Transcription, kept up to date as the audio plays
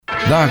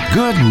The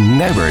Good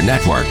Neighbor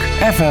Network,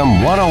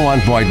 FM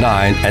 101.9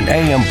 and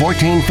AM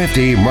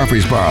 1450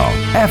 Murfreesboro,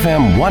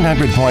 FM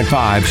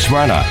 100.5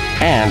 Smyrna,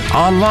 and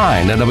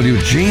online at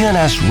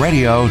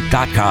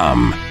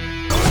WGNSradio.com.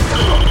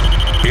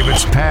 If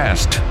it's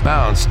passed,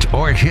 bounced,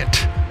 or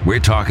hit, we're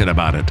talking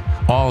about it.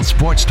 All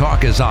Sports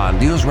Talk is on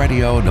News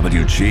Radio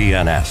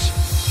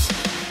WGNS.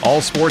 All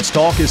Sports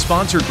Talk is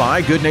sponsored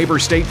by Good Neighbor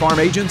State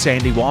Farm agents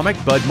Andy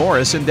Womack, Bud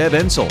Morris, and Deb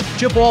Ensel.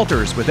 Chip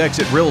Walters with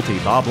Exit Realty,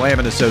 Bob Lamb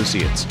and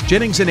Associates.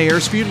 Jennings and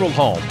Ayers Funeral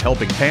Home,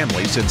 helping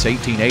families since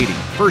 1880.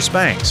 First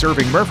Bank,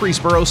 serving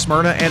Murfreesboro,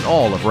 Smyrna, and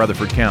all of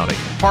Rutherford County.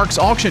 Parks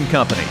Auction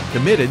Company,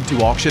 committed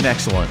to auction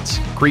excellence.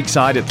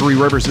 Creekside at Three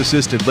Rivers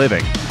Assisted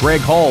Living.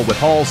 Greg Hall with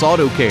Hall's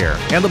Auto Care.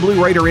 And the Blue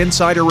Raider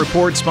Insider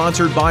Report,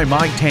 sponsored by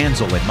Mike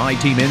Tanzel at My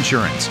Team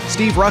Insurance.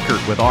 Steve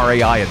Ruckert with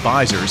RAI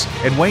Advisors.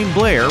 And Wayne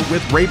Blair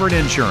with Rayburn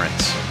Insurance.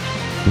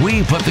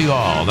 We put the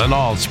all in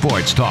all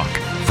sports talk.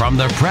 From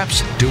the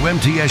preps to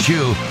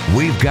MTSU,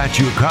 we've got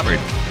you covered.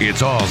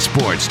 It's All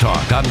Sports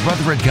Talk on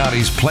Rutherford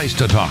County's Place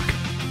to Talk.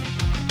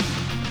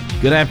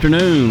 Good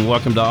afternoon.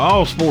 Welcome to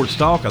All Sports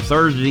Talk, a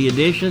Thursday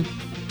edition.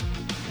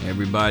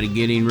 Everybody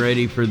getting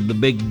ready for the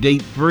big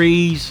deep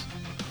freeze.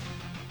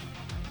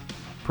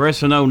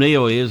 Preston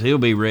O'Neill he'll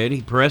be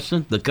ready.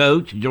 Preston, the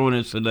coach,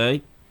 joining us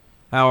today.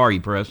 How are you,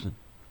 Preston?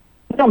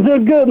 I'm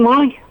doing good,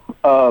 Monty.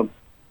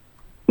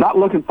 Not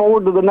looking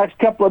forward to the next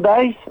couple of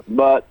days,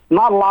 but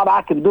not a lot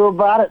I can do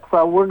about it,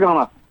 so we're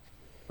going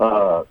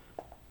to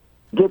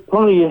get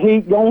plenty of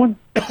heat going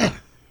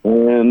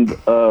and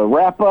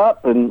wrap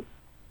up and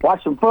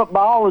watch some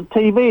football and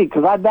TV,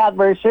 because I doubt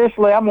very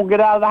seriously I'm going to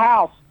get out of the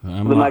house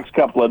for the next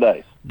couple of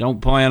days.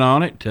 Don't plan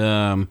on it.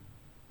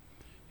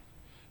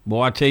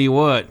 Boy, I tell you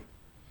what.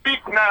 Speak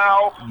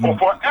now or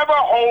forever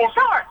hold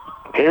tight.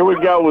 Here we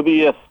go with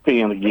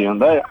ESPN again.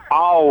 They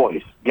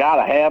always got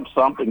to have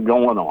something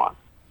going on.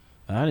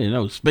 I didn't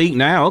know. Speak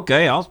now.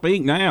 Okay, I'll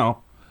speak now.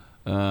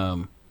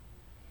 Yeah.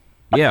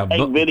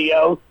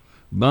 Videos.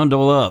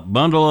 Bundle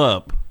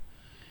up.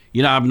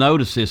 You know, I've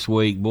noticed this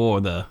week,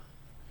 boy, the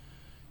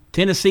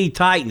Tennessee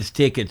Titans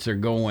tickets are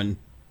going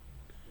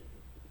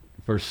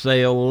for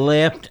sale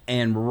left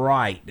and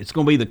right. It's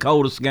going to be the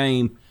coldest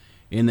game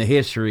in the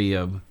history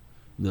of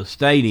the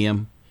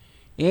stadium.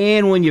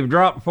 And when you've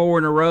dropped 4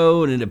 in a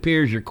row and it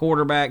appears your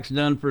quarterback's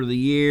done for the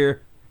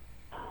year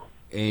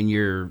and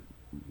you're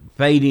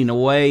fading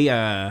away,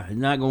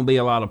 not going to be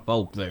a lot of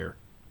folk there.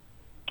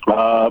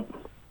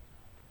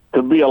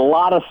 Could be a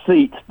lot of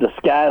seats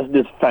disguised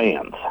as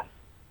fans.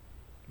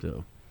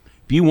 So,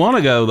 if you want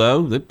to go,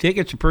 though, the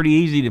tickets are pretty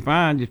easy to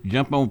find. Just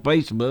jump on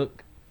Facebook,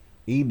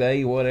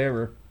 eBay,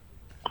 whatever.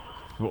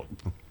 You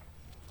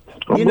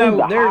know,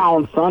 the high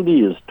on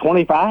Sunday is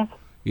 25.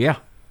 Yeah,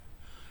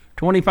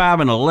 25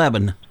 and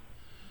 11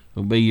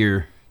 will be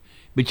your.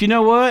 But you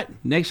know what?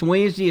 Next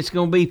Wednesday it's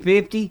going to be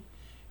 50.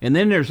 And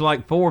then there's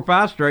like 4 or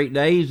 5 straight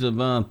days of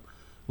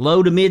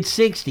low to mid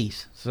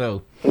 60s.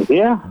 So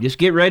yeah, just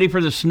get ready for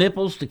the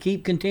sniffles to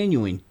keep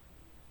continuing.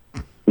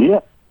 Yeah.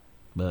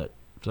 But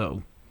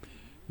so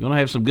you're gonna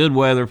have some good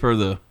weather for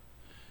the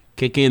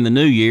kick in the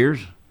New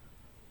Year's.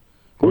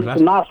 There's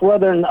some nice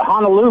weather in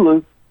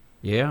Honolulu.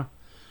 Yeah.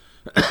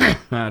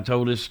 I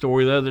told this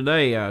story the other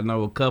day. I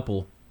know a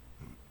couple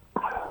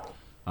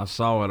I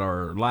saw at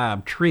our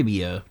live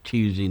trivia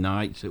Tuesday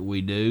nights that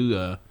we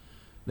do.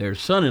 Their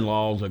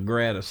son-in-law's a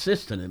grad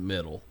assistant at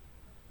Middle.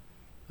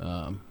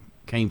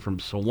 Came from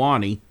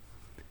Sewanee.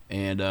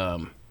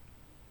 And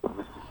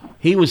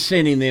he was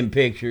sending them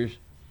pictures.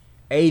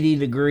 80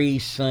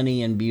 degrees,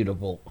 sunny, and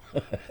beautiful.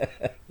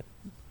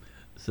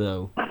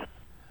 So,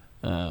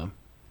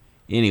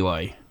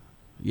 anyway.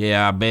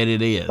 Yeah, I bet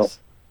it is.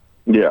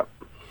 Yeah.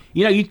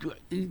 You know, you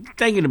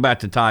thinking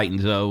about the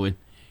Titans, though, and,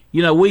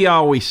 you know, we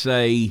always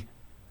say,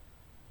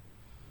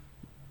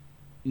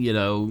 you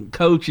know,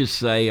 coaches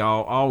say,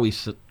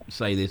 always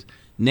say this,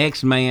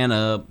 next man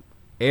up,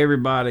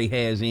 everybody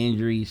has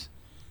injuries.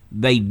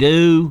 They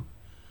do.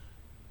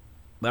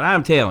 But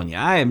I'm telling you,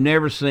 I have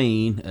never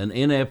seen an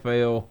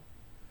NFL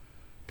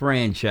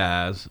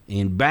franchise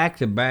in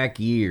back-to-back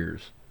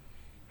years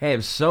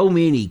have so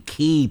many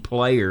key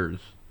players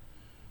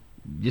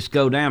just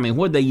go down. I mean,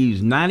 what'd they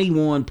use?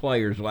 91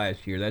 players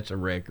last year. That's a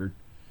record.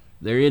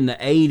 They're in the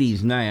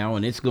 80s now,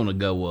 and it's going to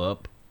go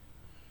up.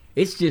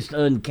 It's just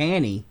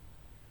uncanny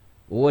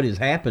what has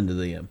happened to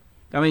them.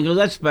 I mean,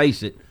 let's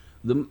face it,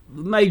 the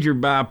major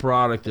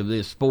byproduct of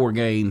this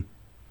 4-game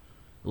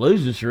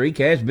losing streak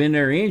has been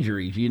their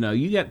injuries. You know,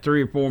 you got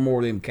 3 or 4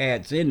 more of them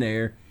cats in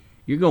there,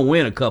 you're going to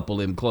win a couple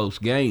of them close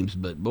games.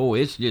 But,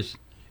 boy, I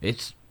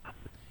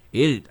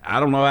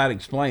don't know how to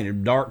explain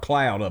it. Dark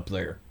cloud up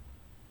there.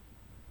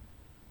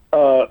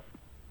 I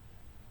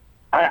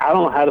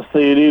don't know how to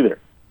say it either.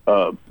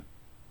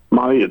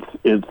 Monty,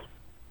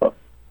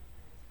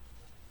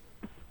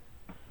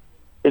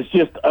 it's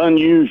just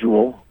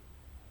unusual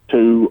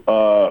to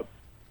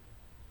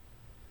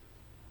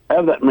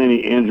have that many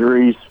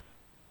injuries,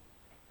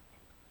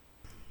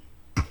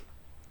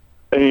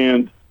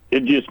 and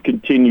it just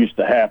continues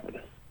to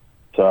happen.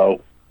 So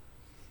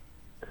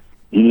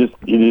you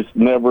just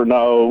never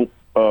know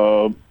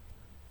how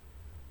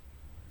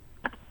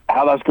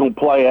that's going to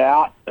play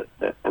out.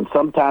 And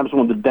sometimes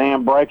when the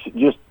dam breaks, it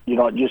just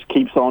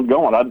keeps on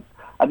going.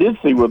 I did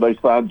see where they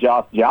signed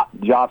Josh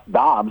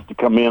Dobbs to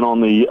come in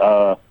on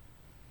the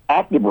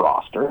active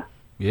roster.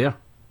 Yeah.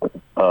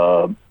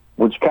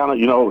 Which kind of,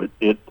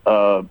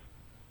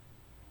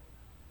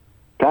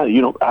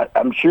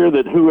 I'm sure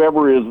that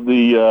whoever is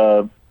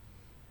the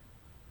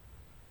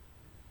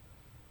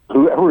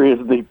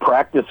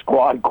practice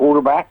squad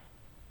quarterback,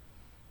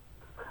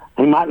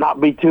 he might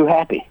not be too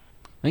happy. I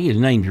think his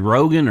name's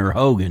Rogan or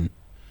Hogan.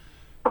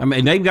 I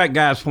mean, they've got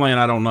guys playing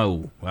I don't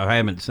know. I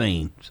haven't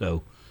seen.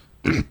 So,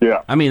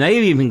 yeah. I mean,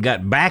 they've even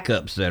got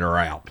backups that are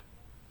out.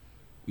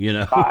 You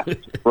know,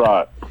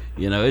 right.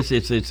 You know,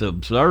 it's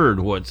absurd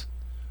what's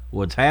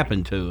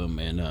happened to him,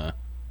 and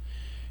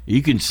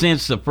you can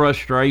sense the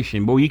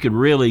frustration. Boy, you could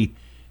really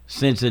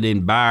sense it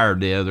in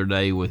Byard the other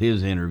day with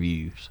his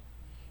interviews.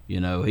 You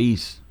know, he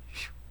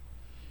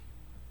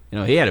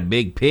had a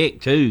big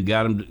pick too.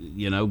 Got him to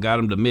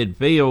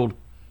midfield,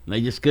 and they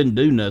just couldn't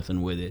do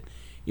nothing with it.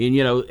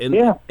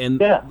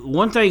 And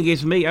one thing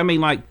gets me. I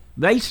mean, like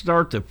they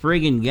start the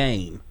friggin'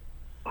 game.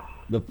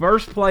 The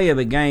first play of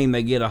the game,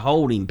 they get a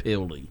holding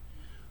penalty.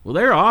 Well,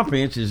 their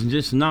offense is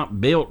just not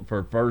built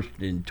for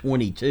 1st and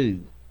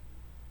 22.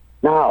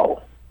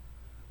 No.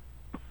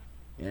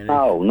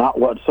 No, not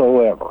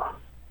whatsoever.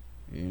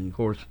 And, of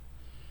course,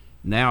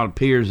 now it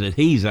appears that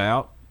he's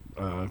out,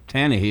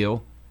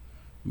 Tannehill,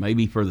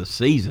 maybe for the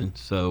season.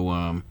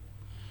 So,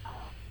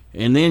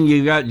 and then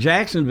you got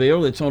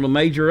Jacksonville that's on a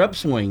major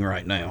upswing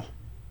right now.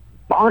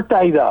 Aren't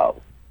they,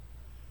 though?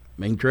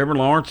 I mean, Trevor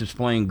Lawrence is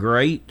playing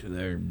great.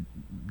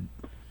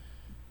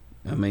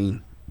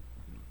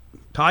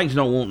 Titans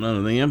don't want none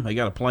of them. They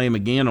got to play them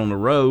again on the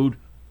road.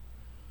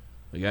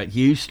 They got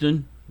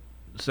Houston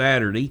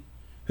Saturday,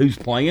 who's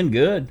playing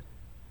good.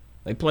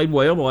 They played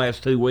well the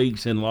last 2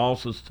 weeks in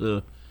losses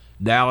to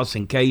Dallas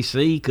and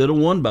KC. Could have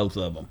won both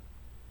of them.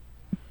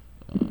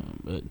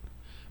 But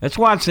that's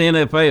why it's the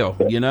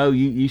NFL. You know,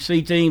 you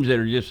see teams that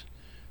are just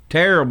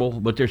terrible,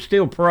 but they're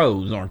still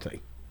pros, aren't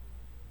they?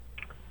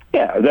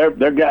 Yeah, they're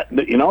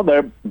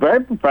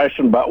very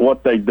professional about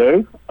what they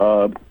do.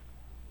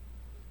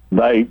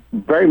 They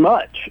very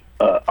much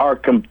are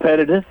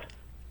competitive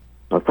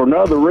for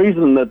another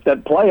reason that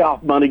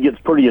playoff money gets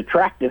pretty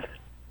attractive.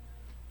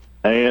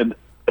 And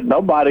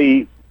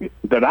nobody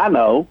that I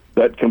know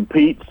that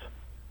competes,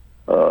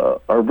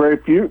 or very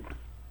few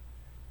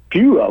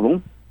of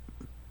them,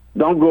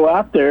 don't go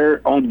out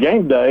there on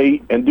game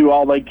day and do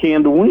all they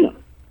can to win.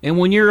 And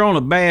when you're on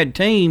a bad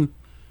team,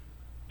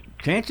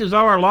 chances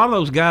are a lot of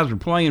those guys are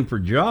playing for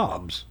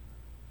jobs.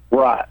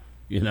 Right.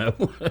 You know?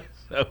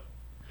 So,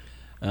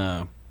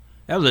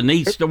 that was a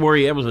neat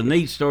story. That was a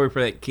neat story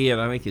for that kid.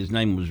 I think his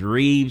name was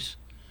Reeves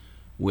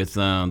with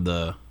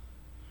the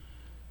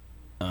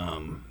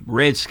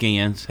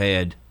Redskins.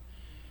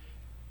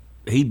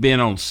 He'd been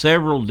on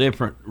several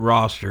different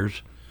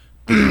rosters,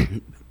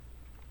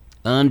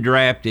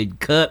 undrafted,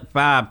 cut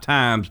 5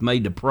 times,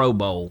 made the Pro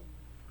Bowl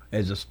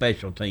as a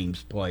special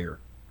teams player.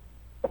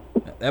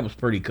 That was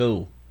pretty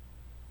cool.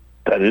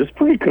 That is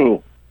pretty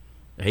cool.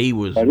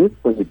 That is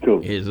pretty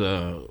cool. His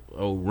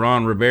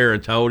Ron Rivera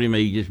told him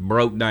he just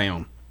broke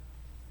down.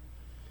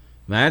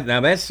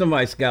 Now that's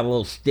somebody's got a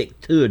little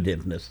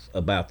stick-to-itiveness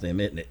about them,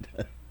 isn't it?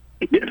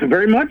 It's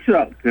very much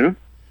so, too.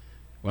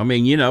 I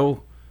mean, you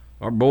know,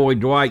 our boy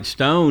Dwight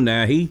Stone.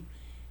 Now he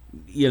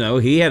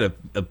had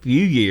a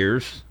few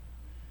years,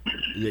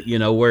 you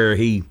know, where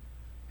he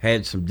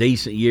had some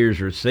decent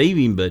years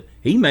receiving, but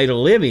he made a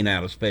living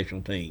out of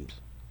special teams.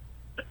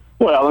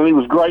 Well, and he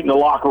was great in the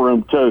locker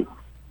room, too.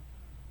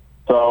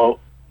 So,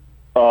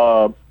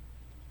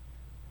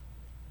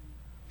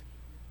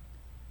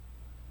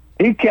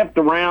 he kept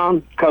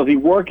around because he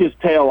worked his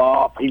tail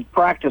off. He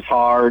practiced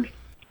hard.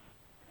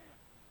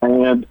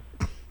 And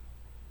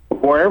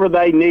wherever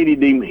they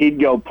needed him, he'd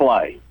go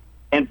play.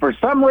 And for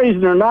some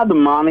reason or another,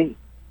 Monty,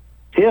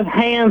 his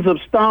Hands of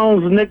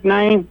Stone's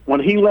nickname,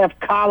 when he left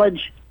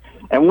college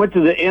and went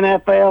to the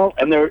NFL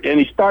and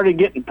he started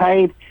getting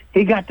paid,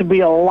 he got to be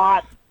a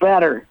lot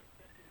better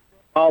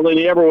than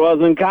he ever was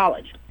in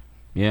college.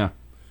 Yeah.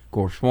 Of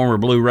course, former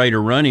Blue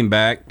Raider running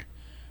back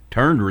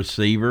turned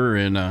receiver,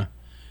 and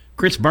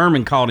Chris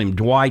Berman called him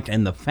Dwight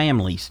and the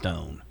Family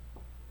Stone.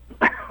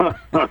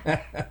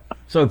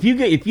 So if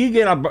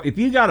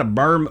you got a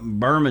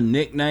Berman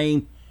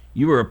nickname,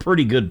 you were a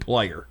pretty good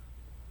player.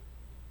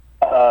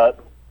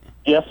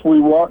 Yes, we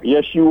were.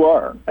 Yes, you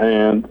were.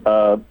 And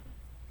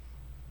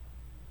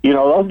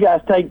those guys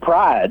take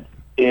pride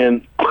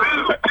in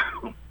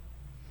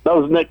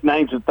those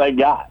nicknames that they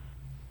got.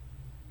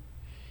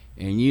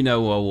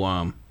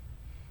 And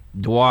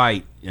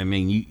Dwight, I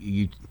mean,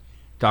 you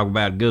talk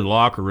about a good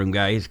locker room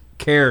guy. His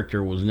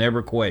character was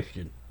never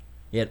questioned.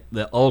 Yet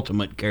the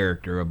ultimate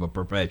character of a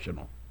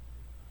professional.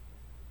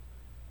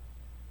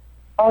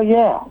 Oh,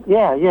 yeah.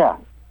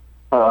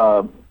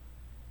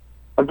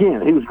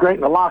 Again, he was great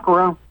in the locker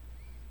room.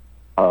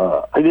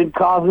 He didn't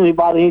cause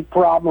anybody any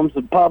problems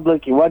in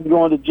public. He wasn't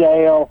going to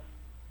jail.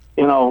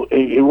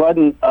 he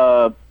wasn't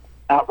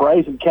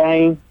outraising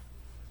Kane.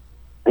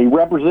 He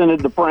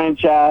represented the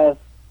franchise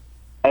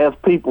as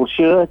people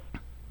should,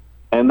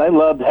 and they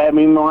loved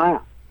having him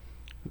around.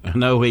 I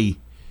know he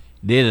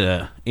did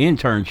an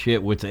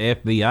internship with the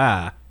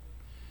FBI.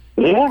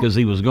 Yeah, because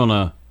he was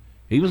gonna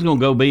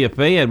go be a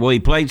Fed. Well, he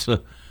played so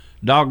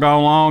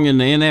doggone long in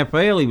the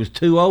NFL. He was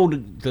too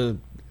old to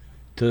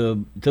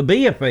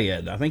be a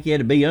Fed. I think he had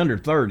to be under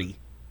 30.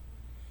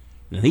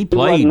 And he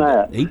played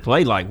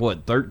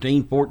like,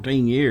 13,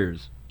 14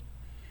 years.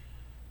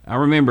 I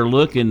remember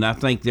looking, I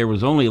think there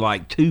was only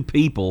like 2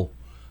 people,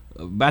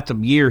 about the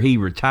year he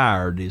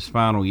retired, his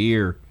final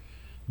year,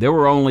 there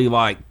were only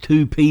like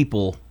 2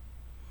 people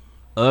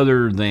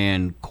other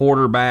than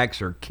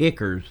quarterbacks or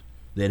kickers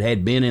that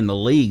had been in the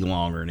league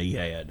longer than he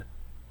had.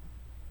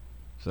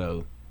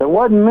 So there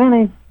wasn't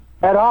many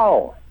at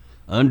all.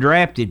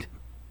 Undrafted.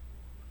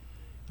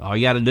 All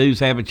you got to do is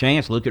have a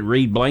chance. Look at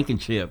Reed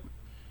Blankenship.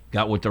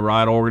 Got with the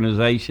right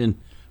organization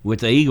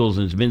with the Eagles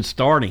and has been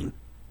starting.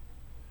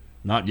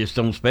 Not just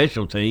on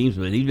special teams,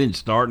 but he's been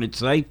starting at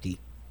safety.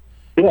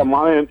 Yeah,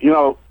 man,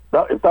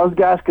 if those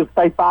guys could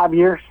stay 5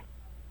 years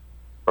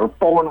or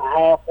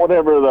 4.5,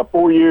 whatever, the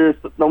 4 years,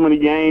 so many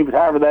games,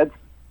 however that's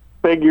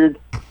figured,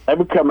 they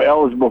become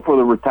eligible for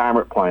the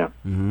retirement plan.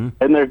 Mm-hmm.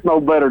 And there's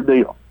no better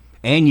deal.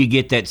 And you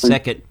get that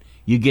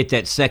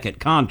second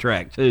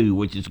contract too,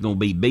 which is going to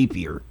be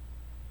beefier.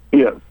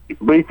 Yeah,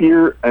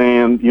 beefier,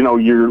 and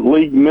your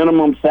league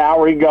minimum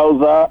salary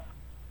goes up.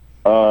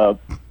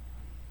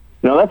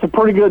 That's a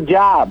pretty good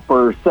job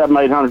for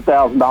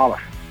 $700,000-$800,000.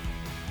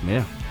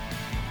 Yeah.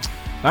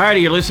 All righty,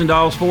 you're listening to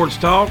All Sports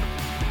Talk.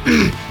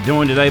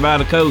 Joined today by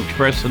the coach,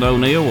 Preston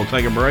O'Neill. We'll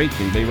take a break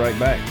and be right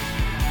back.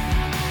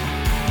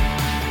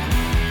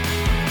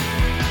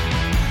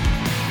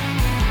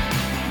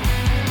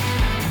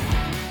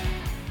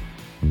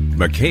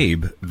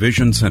 McCabe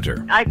Vision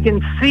Center. I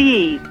can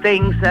see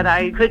things that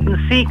I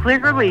couldn't see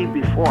clearly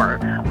before.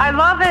 I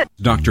love it.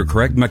 Dr.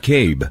 Craig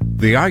McCabe,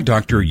 the eye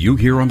doctor you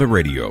hear on the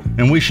radio.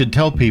 And we should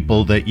tell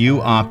people that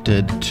you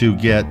opted to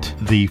get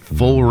the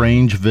full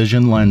range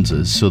vision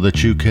lenses so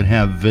that you could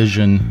have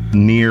vision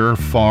near,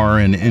 far,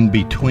 and in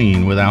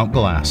between without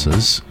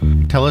glasses.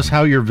 Tell us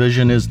how your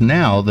vision is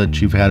now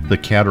that you've had the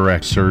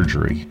cataract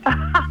surgery.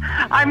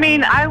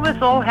 I was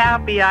so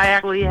happy I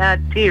actually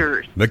had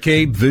tears.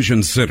 McCabe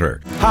Vision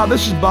Center. Hi,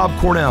 this is Bob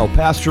Cornell,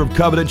 pastor of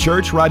Covenant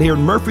Church right here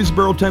in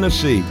Murfreesboro,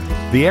 Tennessee.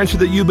 The answer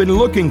that you've been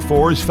looking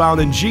for is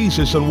found in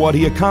Jesus and what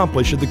he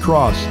accomplished at the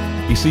cross.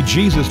 You see,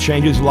 Jesus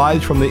changes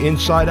lives from the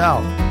inside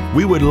out.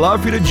 We would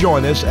love for you to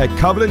join us at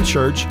Covenant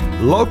Church,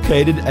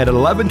 located at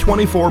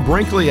 1124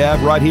 Brinkley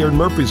Ave right here in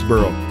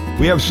Murfreesboro.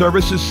 We have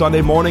services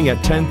Sunday morning at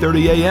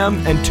 10:30 a.m.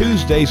 and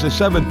Tuesdays at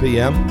 7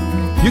 p.m.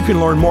 You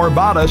can learn more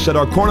about us at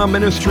our Cornell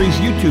Ministries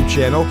YouTube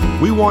channel.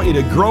 We want you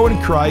to grow in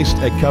Christ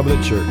at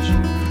Covenant Church.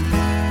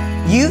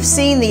 You've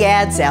seen the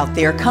ads out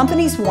there,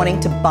 companies wanting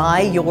to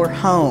buy your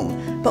home.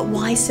 But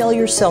why sell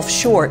yourself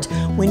short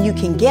when you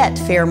can get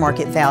fair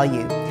market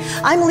value?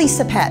 I'm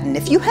Lisa Patton.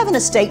 If you have an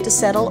estate to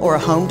settle or a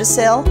home to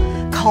sell,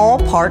 call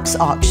Parks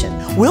Auction.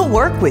 We'll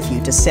work with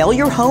you to sell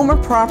your home or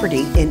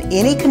property in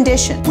any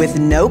condition with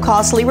no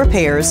costly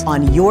repairs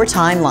on your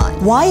timeline.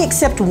 Why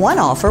accept one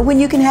offer when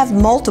you can have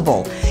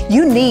multiple?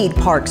 You need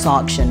Parks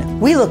Auction.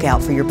 We look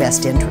out for your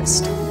best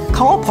interest.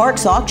 Call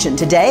Parks Auction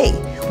today.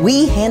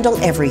 We handle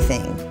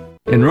everything.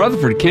 In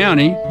Rutherford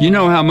County, you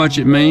know how much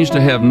it means to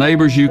have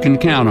neighbors you can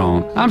count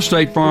on. I'm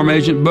State Farm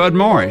Agent Bud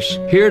Morris,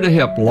 here to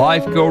help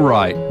life go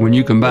right when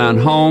you combine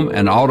home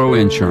and auto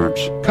insurance.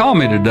 Call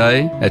me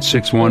today at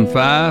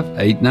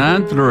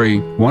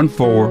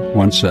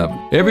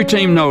 615-893-1417. Every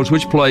team knows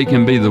which play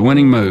can be the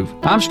winning move.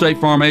 I'm State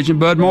Farm Agent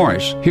Bud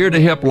Morris, here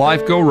to help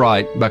life go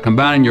right by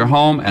combining your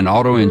home and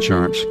auto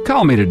insurance.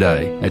 Call me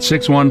today at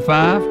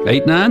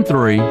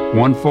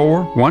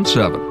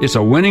 615-893-1417. It's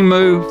a winning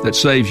move that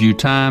saves you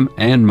time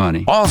and money.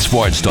 All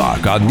Sports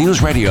Talk on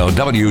News Radio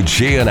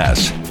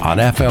WGNS on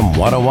FM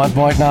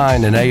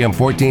 101.9 and AM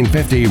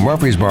 1450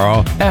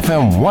 Murfreesboro,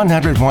 FM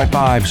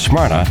 100.5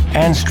 Smyrna,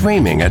 and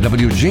streaming at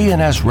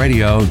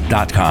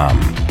WGNSradio.com.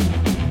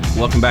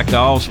 Welcome back to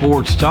All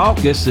Sports Talk.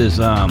 This is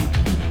if I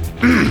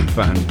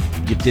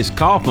can get this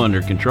cough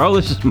under control.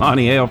 This is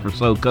Monty Hale for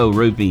SoCo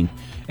Roofing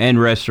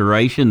and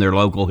Restoration. They're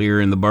local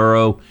here in the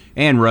borough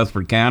and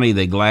Rutherford County.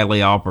 They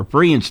gladly offer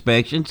free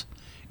inspections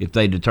if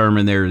they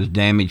determine there is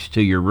damage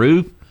to your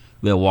roof.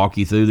 They'll walk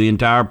you through the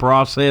entire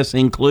process,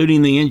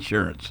 including the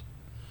insurance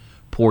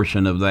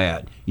portion of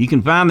that. You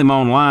can find them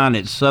online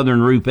at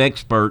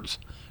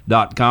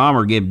southernroofexperts.com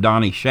or give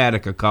Donnie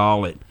Shattuck a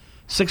call at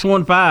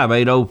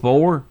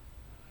 615-804-9437,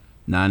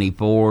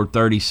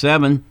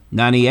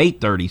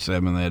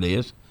 9837 that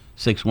is,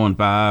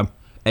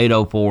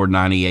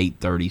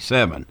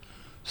 615-804-9837.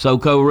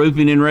 SoCo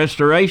Roofing and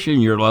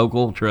Restoration, your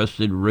local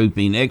trusted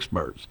roofing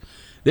experts.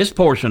 This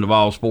portion of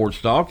All Sports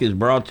Talk is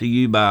brought to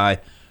you by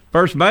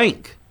First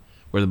Bank,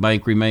 where the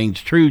bank remains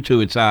true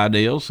to its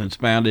ideals since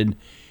founded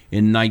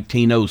in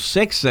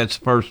 1906. That's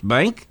First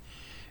Bank.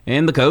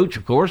 And the coach,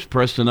 of course,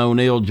 Preston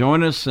O'Neill,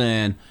 join us.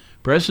 And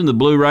Preston, the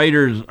Blue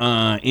Raiders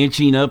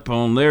inching up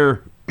on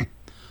their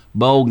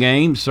bowl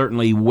game.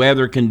 Certainly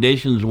weather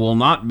conditions will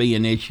not be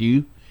an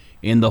issue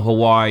in the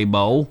Hawaii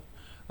Bowl.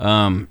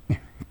 Again,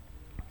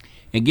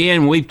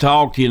 we've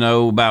talked,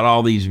 about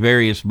all these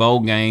various bowl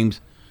games.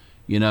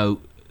 You got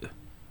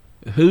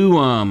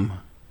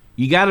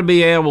to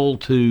be able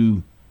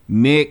to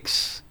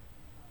mix,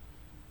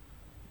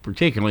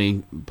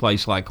 particularly a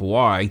place like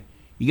Hawaii,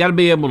 you got to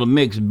be able to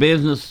mix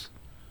business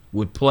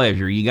with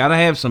pleasure. You got to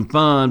have some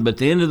fun, but at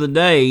the end of the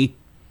day,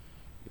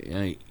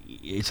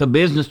 it's a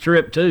business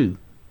trip too.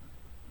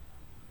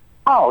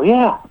 Oh,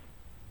 yeah.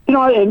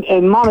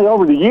 And Monty,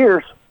 over the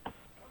years,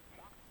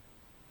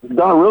 has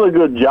done a really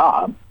good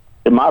job,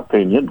 in my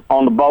opinion,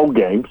 on the bowl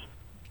games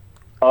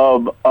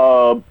of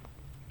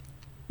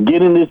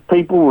getting these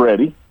people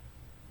ready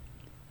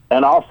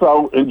and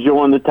also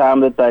enjoying the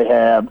time that they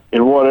have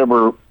in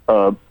whatever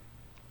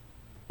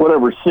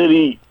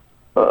city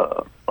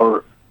or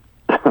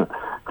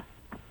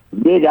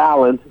big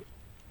island,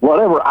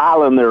 whatever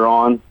island they're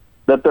on,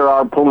 that there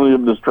are plenty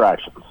of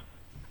distractions.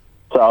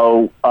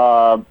 So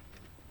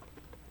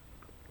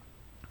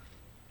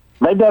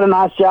they've done a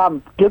nice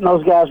job getting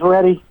those guys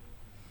ready.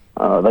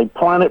 They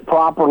plan it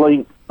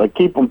properly. They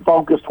keep them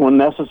focused when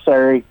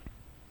necessary.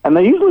 And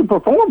they usually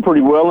perform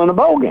pretty well in a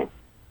bowl game.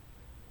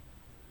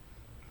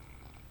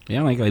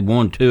 Yeah, I think they've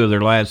won 2 of their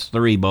last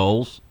 3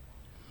 bowls.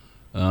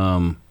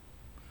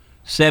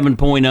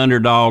 7-point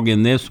underdog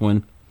in this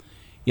one.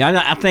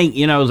 Yeah, I think,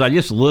 as I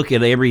just look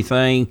at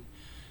everything,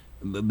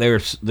 they're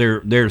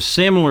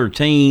similar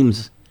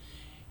teams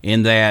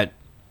in that,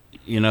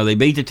 they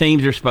beat the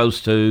teams they're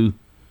supposed to.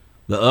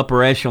 The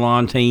upper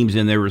echelon teams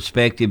in their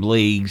respective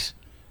leagues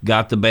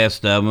got the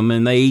best of them,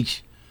 and they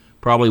each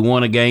probably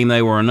won a game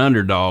they were an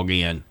underdog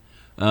in.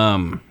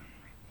 And,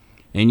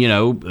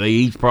 they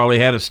each probably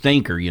had a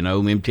stinker,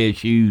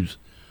 MTSU's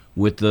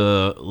with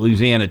the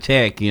Louisiana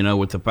Tech,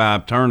 with the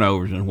 5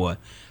 turnovers and what.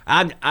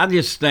 I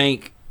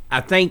think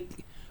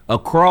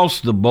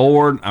across the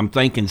board, I'm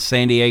thinking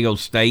San Diego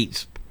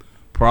State's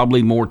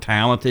probably more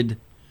talented.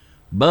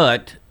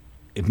 But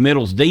if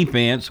Middle's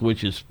defense,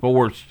 which has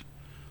forced,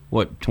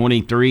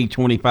 23,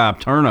 25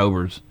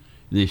 turnovers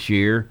this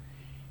year,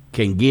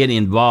 can get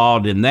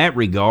involved in that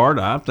regard,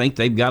 I think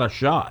they've got a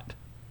shot.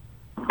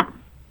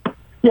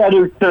 Yeah, I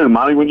do too,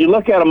 Monty. When you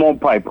look at them on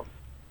paper,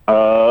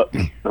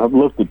 I've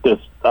looked at this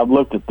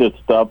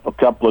stuff a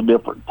couple of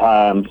different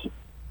times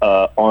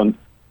on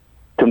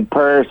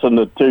comparing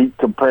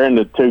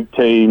the two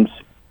teams.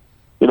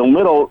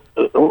 Middle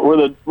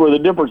where the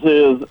difference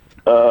is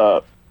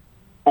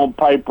on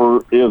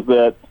paper is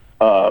that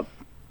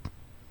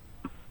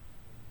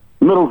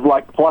Middle's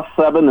like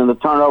 +7 in the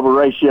turnover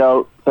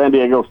ratio. San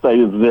Diego State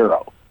is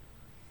 0.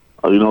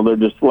 They're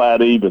just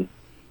flat even.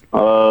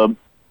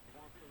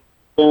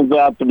 Stands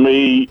out to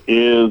me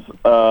is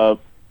San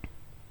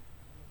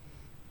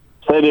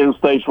Diego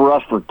State's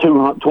rushed for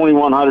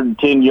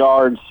 2,110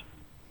 yards.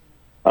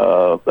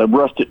 They've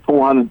rushed it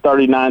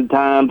 439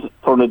 times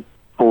for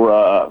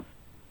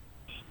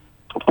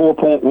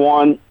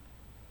 4.1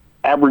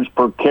 average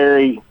per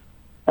carry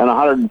and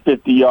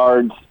 150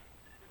 yards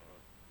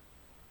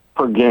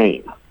per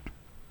game.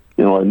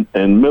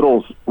 And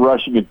Middle's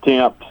rushing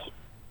attempts,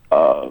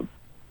 they've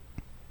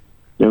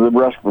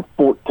rushed for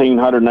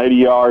 1,480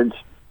 yards.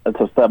 That's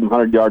a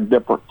 700-yard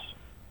difference.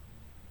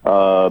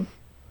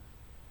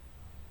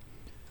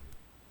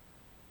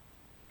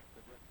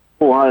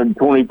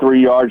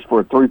 423 yards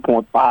for a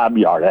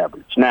 3.5-yard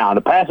average. Now, in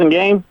the passing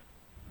game,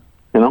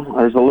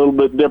 there's a little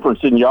bit difference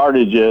in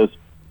yardages.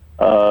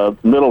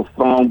 Middle's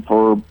thrown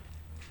for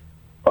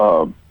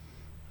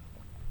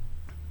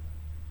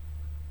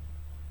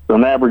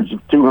an average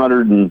of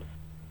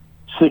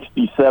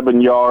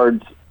 267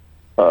 yards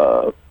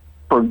per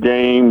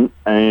game,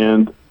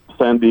 and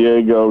San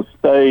Diego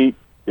State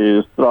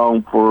is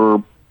thrown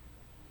for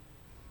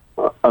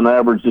an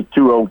average of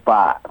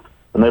 205.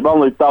 And they've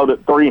only thrown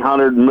it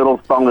 300, and Middle's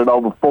thrown it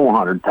over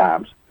 400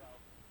 times.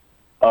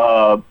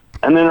 And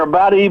then they're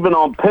about even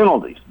on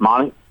penalties,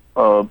 Monty.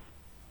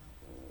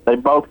 They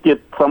both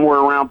get somewhere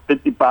around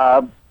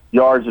 55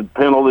 yards in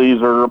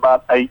penalties, or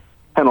about 8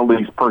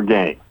 penalties per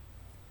game.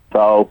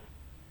 So,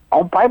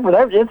 on paper,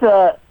 it's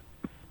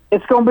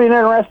going to be an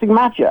interesting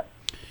matchup.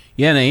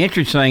 Yeah, and the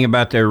interesting thing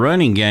about their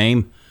running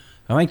game,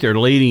 I think their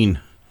leading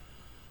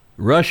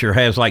rusher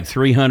has like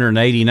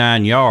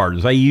 389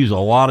 yards. They use a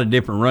lot of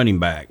different running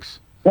backs.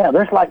 Yeah,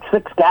 there's like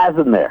 6 guys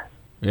in there.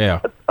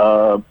 Yeah.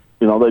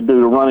 They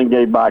do the running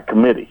game by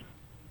committee.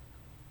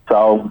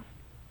 So,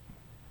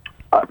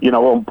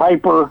 on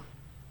paper,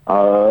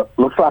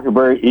 looks like a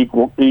very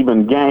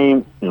even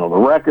game. The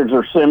records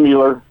are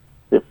similar,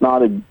 if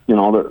not,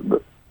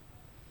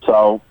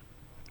 so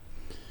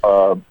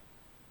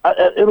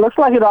it looks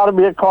like it ought to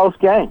be a close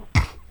game.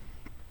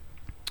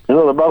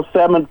 They're both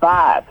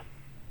 7-5.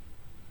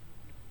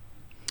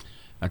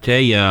 I tell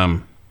you,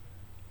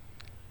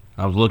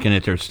 I was looking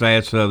at their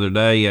stats the other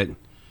day at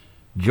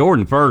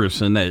Jordan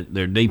Ferguson,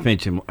 their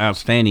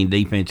outstanding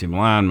defensive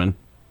lineman,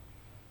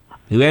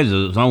 who has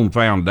his own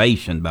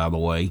foundation, by the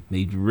way.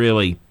 He's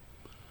really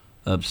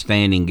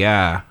upstanding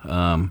guy.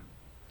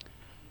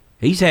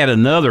 He's had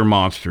another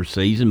monster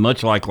season,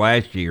 much like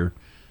last year.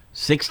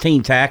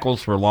 16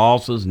 tackles for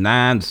losses,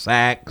 9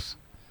 sacks.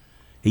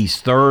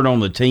 He's third on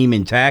the team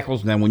in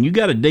tackles. Now, when you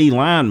got a D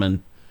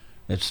lineman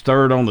that's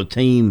third on the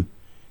team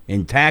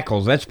in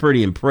tackles, that's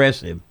pretty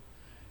impressive.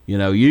 You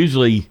know,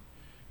 usually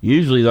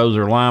those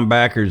are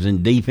linebackers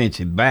and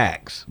defensive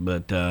backs,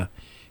 but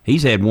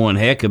he's had one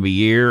heck of a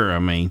year. I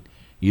mean,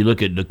 you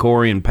look at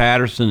DeCorian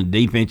Patterson,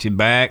 the defensive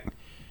back,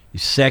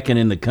 he's second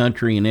in the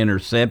country in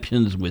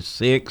interceptions with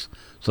 6.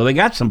 So they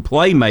got some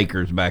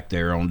playmakers back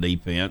there on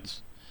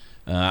defense.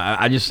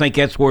 I just think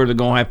that's where they're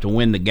going to have to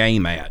win the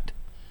game at,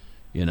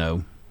 you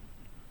know.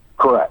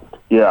 Correct,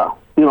 yeah.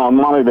 You know,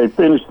 Monty, they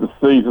finished the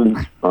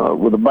season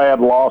with a bad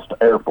loss to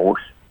Air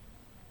Force.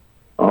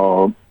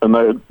 And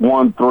they had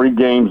won 3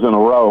 games in a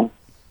row.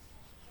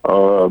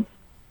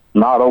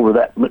 Not over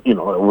that, you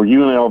know, over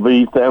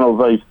UNLV, San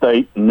Jose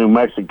State, and New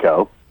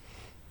Mexico.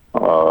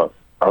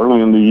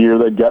 Early in the year,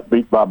 they got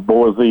beat by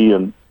Boise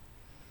and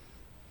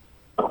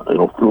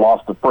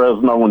lost to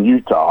Fresno and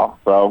Utah,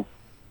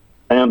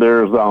 and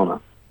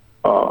Arizona.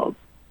 So,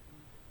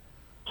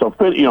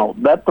 you know,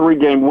 that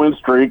 3-game win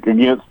streak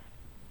against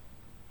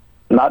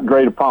not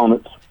great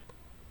opponents,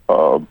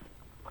 and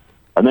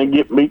then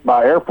get beat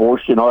by Air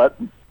Force, you know,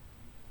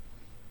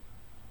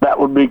 that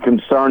would be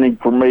concerning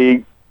for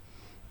me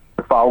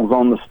if I was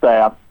on the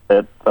staff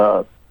at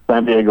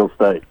San Diego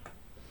State.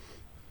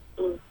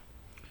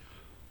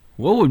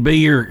 What would be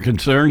your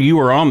concern? You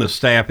were on the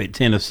staff at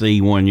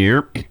Tennessee one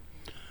year.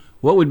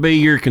 What would be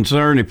your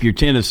concern if you're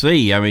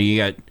Tennessee? I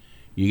mean,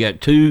 you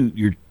got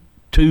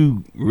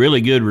two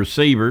really good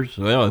receivers.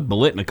 Well, a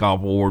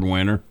Biletnikoff Award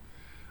winner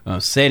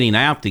setting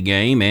out the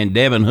game, and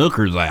Devin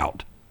Hooker's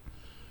out,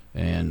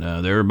 and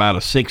they're about a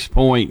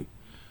 6-point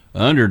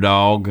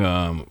underdog,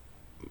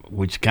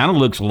 which kind of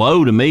looks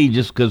low to me.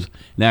 Just because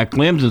now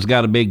Clemson's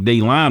got a big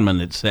D lineman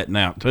that's setting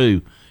out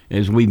too,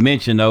 as we've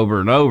mentioned over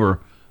and over.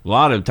 A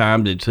lot of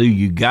times it's who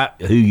you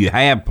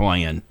have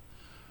playing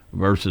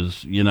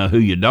versus, you know, who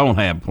you don't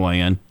have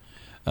playing.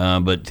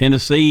 But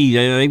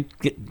Tennessee,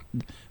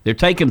 they're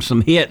taking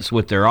some hits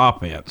with their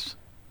offense.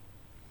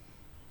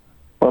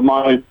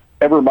 Well,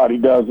 everybody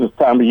does this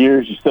time of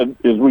year. As you said,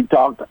 as we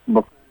talked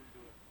before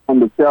on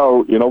the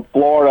show, you know,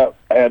 Florida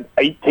had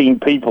 18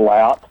 people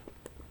out.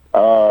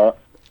 So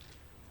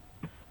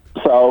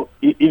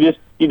you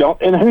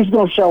don't, and who's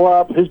going to show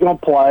up? Who's going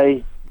to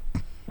play?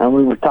 And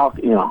we were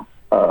talking, you know,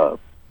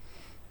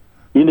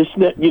 you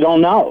don't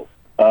know.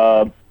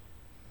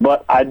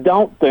 But I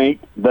don't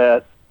think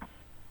that,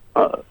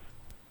 you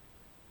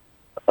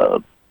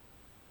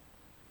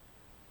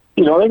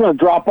know, they're going to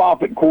drop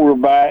off at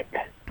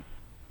quarterback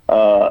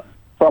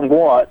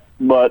somewhat.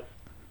 But,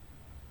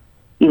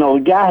 you know,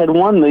 the guy had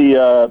won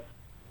the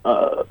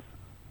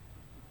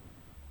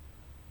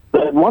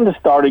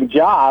starting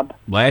job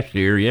last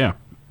year. Yeah.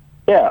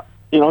 Yeah.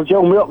 You know,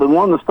 Joe Milton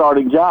won the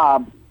starting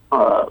job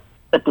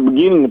at the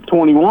beginning of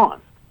 21.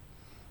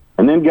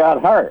 And then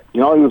got hurt.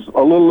 You know, he was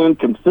a little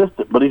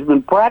inconsistent, but he's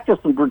been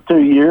practicing for 2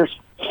 years,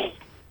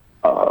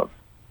 and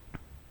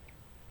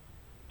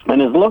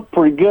has looked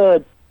pretty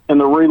good in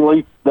the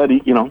relief that he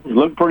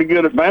looked pretty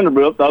good at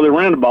Vanderbilt, though they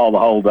ran the ball the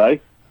whole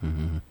day.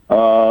 Mm-hmm.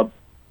 So,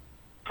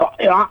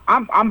 you know,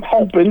 I'm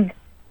hoping,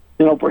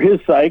 you know, for his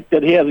sake,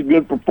 that he has a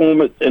good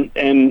performance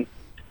and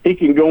he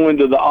can go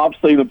into the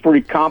offseason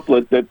pretty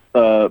confident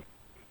that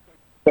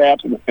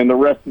Pats and the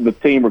rest of the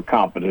team are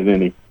confident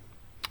in him.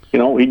 You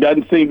know, he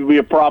doesn't seem to be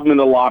a problem in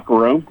the locker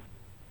room.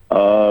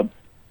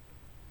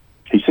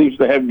 He seems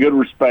to have good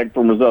respect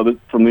from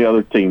the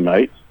other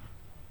teammates.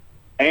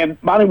 And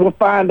Monty, will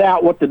find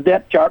out what the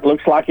depth chart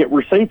looks like at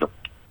receiver.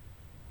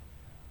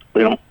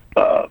 You know.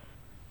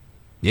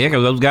 Yeah,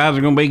 because those guys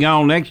are going to be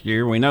gone next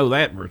year. We know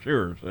that for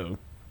sure. So.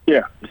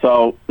 Yeah.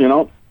 So, you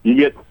know, you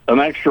get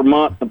an extra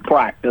month of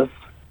practice.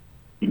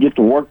 You get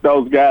to work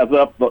those guys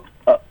up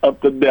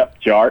the depth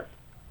chart,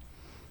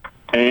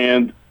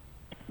 and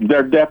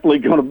they're definitely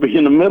going to be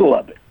in the middle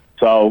of it.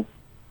 So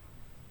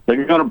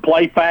they're going to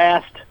play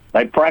fast.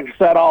 They practice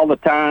that all the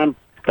time.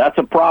 That's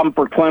a problem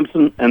for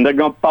Clemson, and they're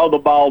going to throw the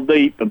ball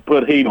deep and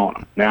put heat on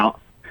them. Now,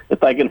 if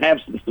they can have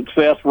some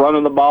success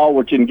running the ball,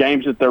 which in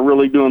games that they're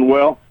really doing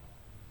well,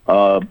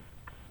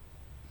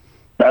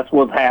 that's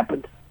what's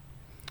happened.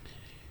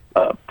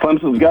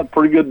 Clemson's got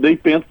pretty good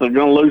defense. They're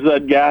going to lose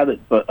that guy that's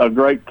a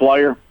great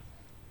player.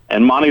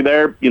 And Monty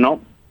there, you know,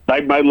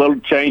 they've made a little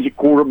change at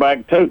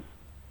quarterback too.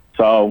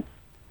 So,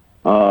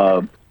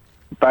 in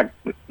fact,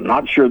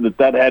 not sure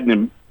that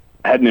hadn't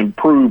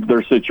improved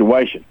their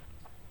situation.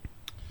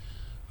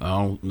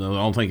 I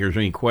don't think there's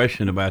any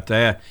question about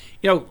that.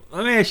 You know,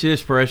 let me ask you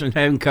this, Preston,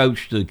 having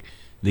coached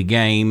the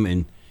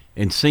game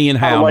and seeing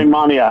how. By the way,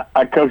 Monty,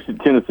 I coached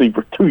at Tennessee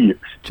for 2 years.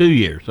 2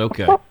 years,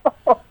 okay.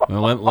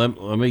 Well,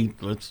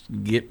 let's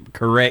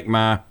correct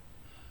my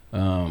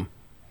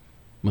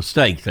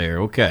mistake there.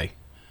 Okay,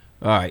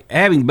 all right.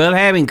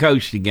 Having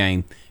coached the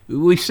game,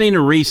 we've seen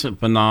a recent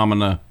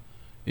phenomena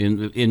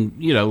in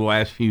you know the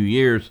last few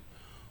years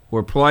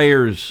where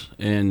players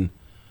and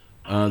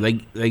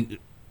they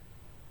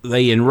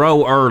they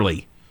enroll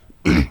early.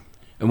 And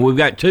we've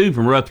got 2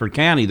 from Rutherford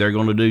County. They're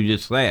going to do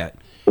just that.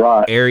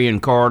 Right. Arian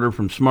Carter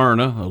from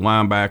Smyrna, a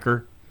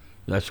linebacker.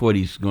 That's what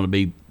he's going to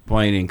be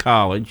playing in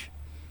college.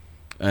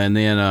 And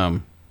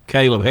then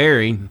Caleb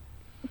Herring,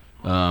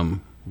 I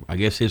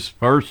guess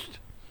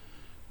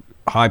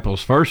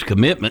Heupel's first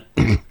commitment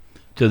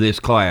to this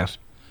class.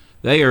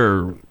 They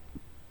are,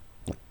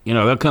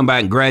 they'll come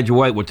back and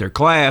graduate with their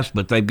class,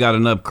 but they've got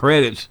enough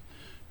credits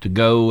to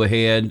go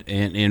ahead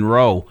and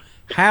enroll.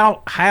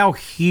 How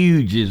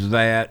huge is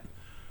that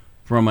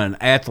from an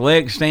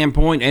athletic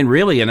standpoint and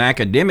really an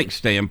academic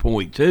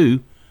standpoint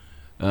too?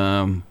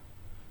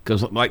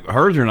 Because like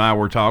Herzer and I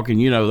were talking,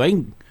 they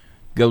can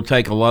go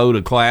take a load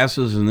of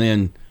classes and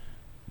then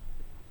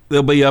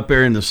they'll be up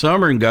there in the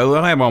summer and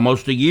they'll have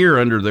almost a year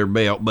under their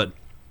belt. But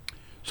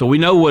so we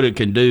know what it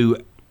can do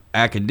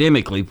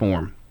academically for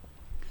them.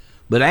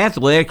 But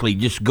athletically,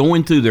 just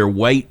going through their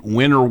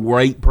winter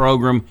weight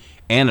program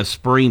and a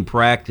spring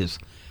practice,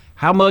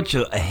 how much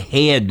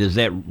ahead does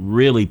that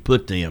really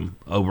put them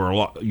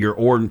over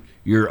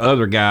your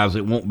other guys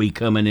that won't be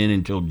coming in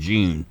until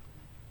June?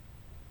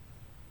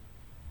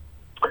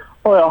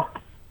 Well,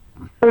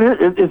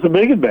 it's a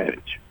big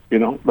advantage.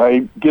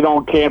 They get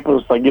on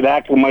campus, they get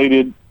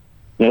acclimated.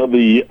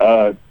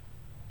 The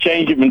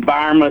change of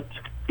environment,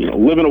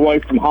 living away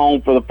from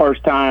home for the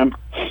first time,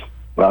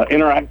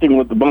 interacting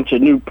with a bunch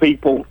of new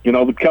people.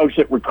 The coach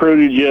that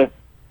recruited you,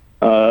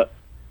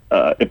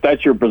 if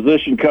that's your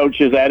position coach,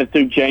 his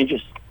attitude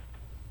changes.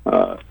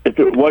 If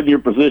it wasn't your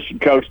position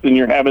coach, then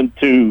you're having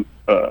to,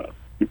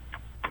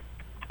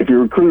 if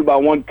you're recruited by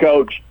one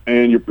coach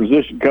and your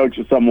position coach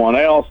is someone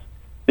else,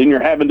 then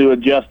you're having to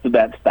adjust to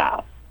that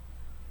style.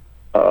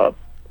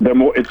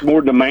 It's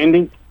more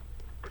demanding,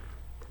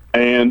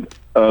 and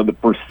the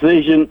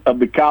precision of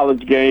the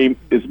college game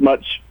is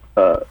much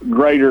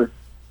greater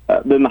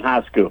than the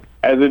high school,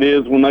 as it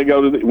is when you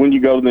go to the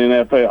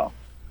NFL.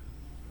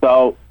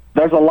 So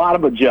there's a lot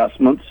of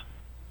adjustments.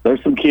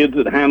 There's some kids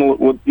that handle it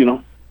with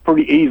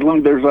pretty easily.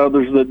 There's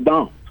others that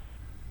don't.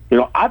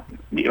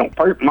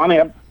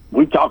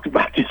 We talked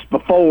about this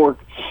before,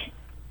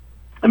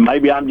 and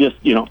maybe I'm just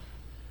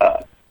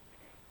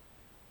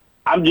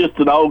I'm just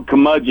an old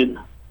curmudgeon,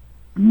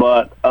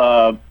 but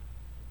I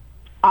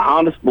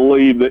honestly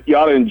believe that you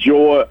ought to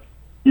enjoy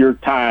your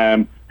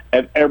time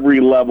at every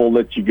level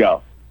that you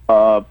go.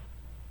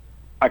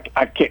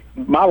 I can't.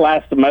 My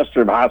last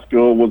semester of high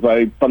school was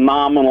a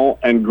phenomenal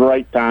and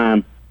great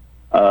time,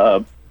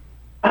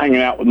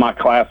 hanging out with my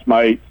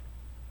classmates,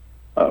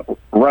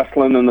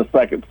 wrestling in the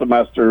second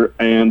semester,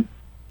 and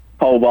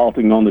pole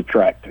vaulting on the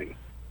track team.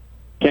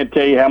 Can't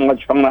tell you how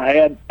much fun I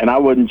had, and I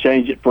wouldn't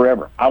change it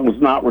forever. I was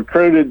not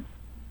recruited,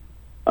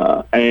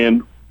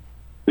 and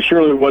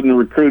surely wasn't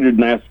recruited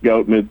and asked to go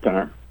at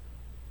midterm.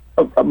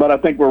 But I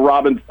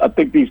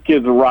think these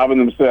kids are robbing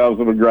themselves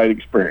of a great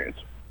experience.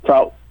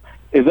 So,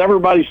 is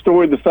everybody's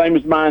story the same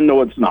as mine?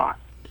 No, it's not.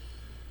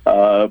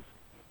 I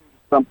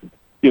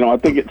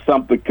think it's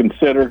something to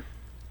consider.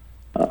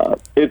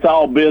 It's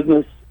all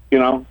business,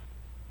 You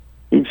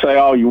can say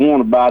all you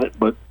want about it,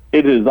 but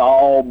it is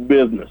all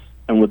business.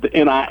 And with the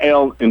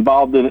NIL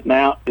involved in it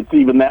now, it's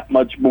even that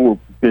much more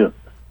business.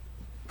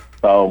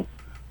 So,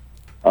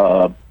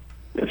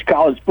 it's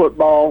college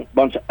football, a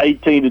bunch of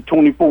 18 to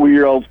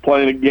 24-year-olds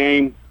playing a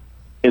game.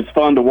 It's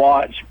fun to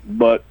watch,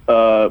 but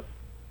the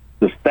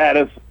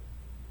status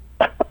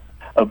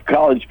of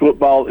college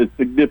football is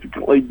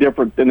significantly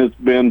different than it's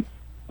been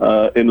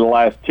in the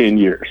last 10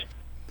 years.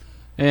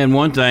 And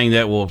one thing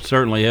that will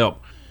certainly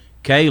help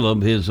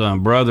Caleb, his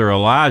brother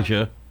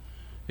Elijah,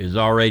 is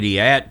already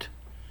at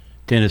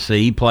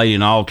Tennessee. He played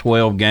in all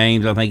 12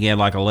 games. I think he had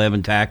like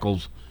 11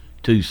 tackles,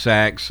 2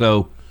 sacks.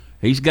 So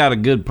he's got a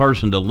good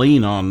person to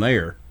lean on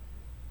there.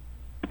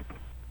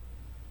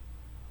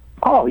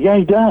 Oh, yeah,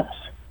 he does.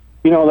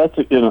 That's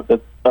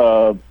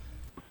a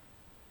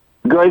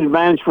great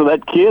advantage for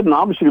that kid, and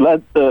obviously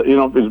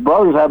if his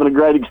brother's having a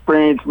great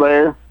experience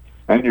there,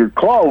 and you're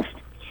close,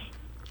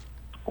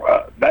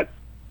 that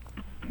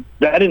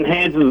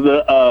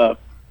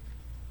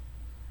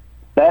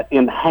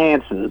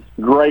enhances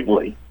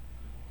greatly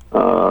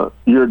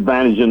your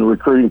advantage in the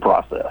recruiting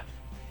process.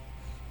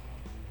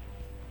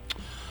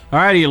 All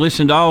right, you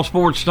listen to All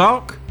Sports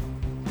Talk.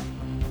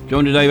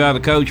 Joined today by the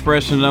coach,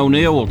 Preston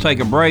O'Neill. We'll take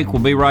a break.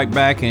 We'll be right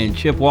back, and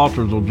Chip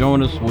Walters will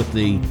join us with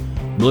the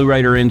Blue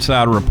Raider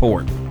Insider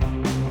Report.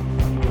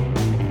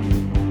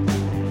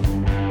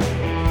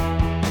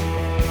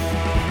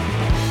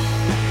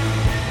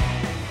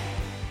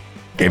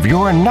 If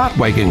you're not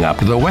waking up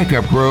to the Wake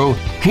Up Crew,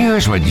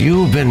 here's what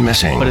you've been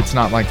missing. But it's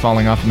not like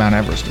falling off Mount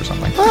Everest or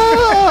something.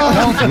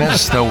 Don't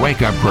miss the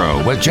Wake Up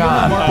Crew with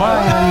John,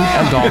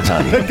 Brian, and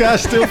Dalton. The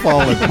guy's still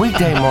falling.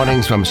 Weekday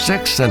mornings from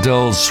 6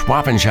 until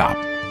Swap and Shop.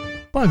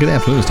 Well, good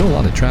afternoon. Still a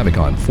lot of traffic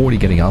on 40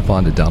 getting up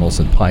onto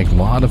Donaldson Pike. A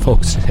lot of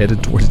folks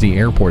headed towards the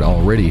airport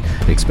already.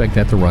 Expect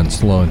that to run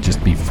slow and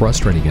just be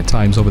frustrating at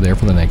times over there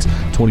for the next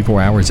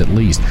 24 hours at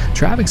least.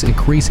 Traffic's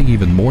increasing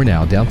even more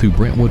now down through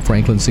Brentwood,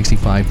 Franklin,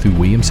 65 through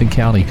Williamson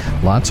County.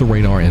 Lots of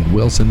radar in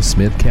Wilson,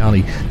 Smith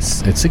County.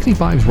 At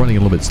 65 is running a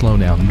little bit slow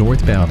now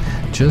northbound,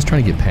 just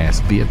trying to get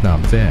past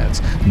Vietnam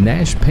Vets.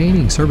 Nash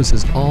Painting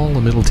services all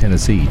in Middle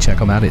Tennessee. Check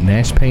them out at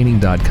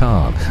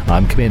nashpainting.com.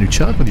 I'm Commander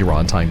Chuck with your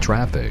on-time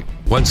traffic.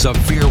 When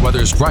severe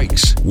weather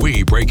strikes,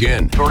 we break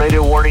in.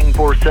 Tornado warning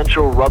for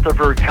central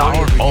Rutherford County.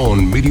 Our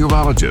own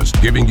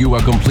meteorologist giving you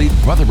a complete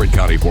Rutherford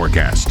County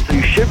forecast. So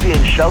you should be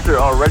in shelter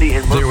already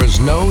in There is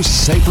no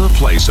safer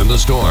place in the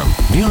storm.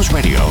 News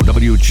Radio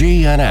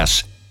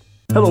WGNS.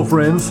 Hello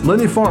friends,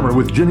 Lenny Farmer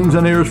with Jennings &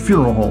 Ayers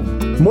Funeral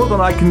Home. More than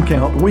I can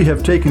count, we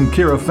have taken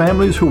care of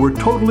families who were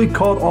totally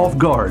caught off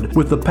guard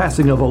with the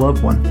passing of a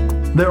loved one.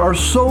 There are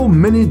so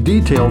many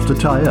details to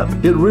tie up,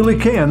 it really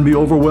can be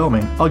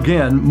overwhelming.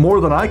 Again,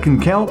 more than I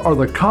can count are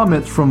the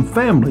comments from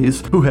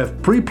families who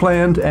have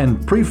pre-planned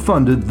and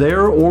pre-funded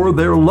their or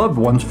their loved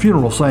one's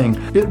funeral, saying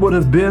it would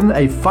have been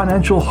a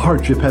financial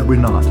hardship had we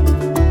not.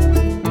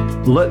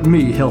 Let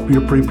me help you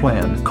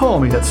pre-plan. Call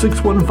me at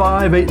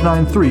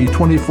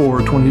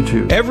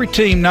 615-893-2422. Every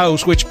team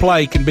knows which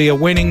play can be a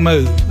winning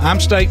move. I'm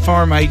State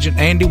Farm Agent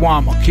Andy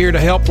Womack, here to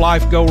help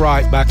life go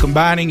right by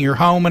combining your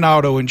home and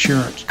auto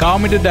insurance. Call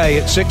me today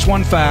at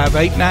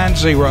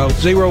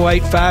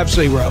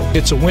 615-890-0850.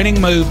 It's a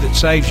winning move that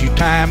saves you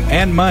time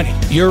and money.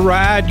 Your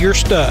ride, your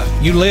stuff.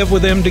 You live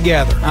with them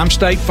together. I'm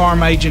State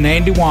Farm Agent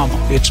Andy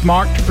Womack. It's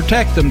smart to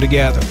protect them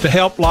together to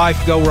help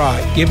life go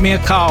right. Give me a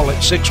call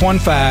at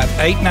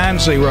 615-890-0850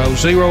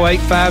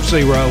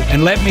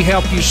 and let me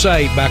help you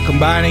save by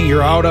combining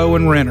your auto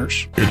and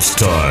renters. It's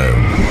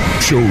time.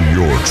 Show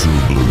your true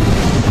blue.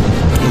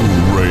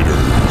 Blue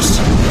Raiders.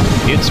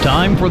 It's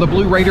time for the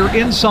Blue Raider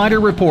Insider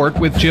Report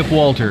with Chip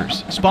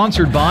Walters,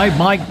 sponsored by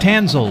Mike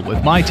Tanzel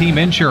with My Team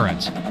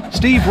Insurance,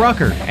 Steve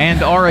Rucker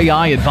and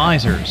RAI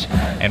Advisors,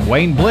 and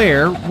Wayne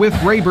Blair with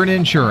Rayburn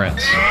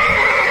Insurance.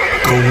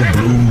 Go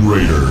Blue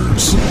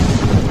Raiders.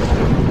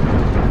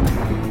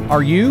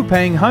 Are you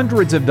paying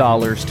hundreds of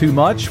dollars too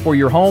much for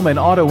your home and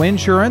auto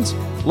insurance?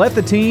 Let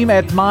the team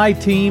at My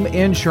Team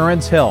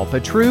Insurance help, a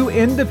true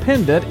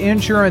independent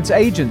insurance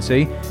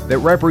agency that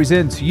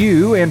represents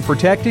you in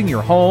protecting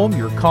your home,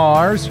 your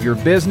cars, your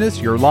business,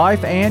 your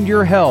life, and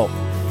your health.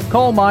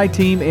 Call My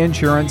Team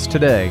Insurance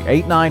today,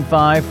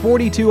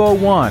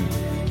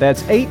 895-4201.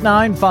 That's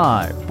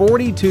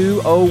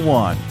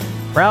 895-4201.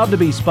 Proud to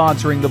be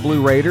sponsoring the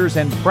Blue Raiders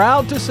and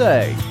proud to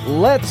say,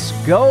 let's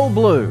go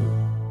Blue.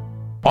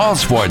 All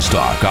sports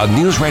talk on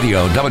News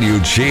Radio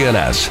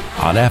WGNS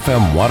on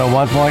FM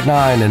 101.9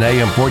 and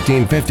AM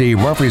 1450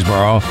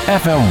 Murfreesboro,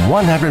 FM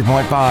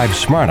 100.5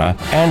 Smyrna,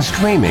 and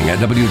streaming at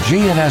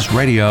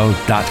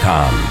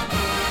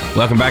WGNSradio.com.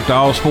 Welcome back to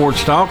All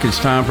Sports Talk. It's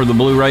time for the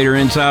Blue Raider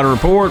Insider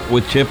Report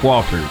with Chip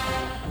Walters.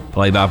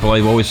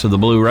 Play-by-play voice of the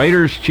Blue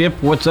Raiders. Chip,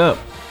 what's up?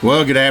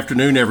 Well, good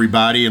afternoon,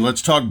 everybody, and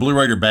let's talk Blue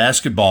Raider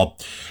basketball.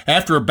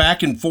 After a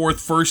back-and-forth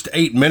first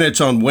 8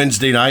 minutes on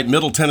Wednesday night,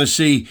 Middle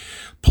Tennessee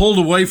pulled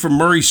away from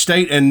Murray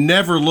State and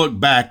never looked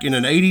back in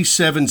an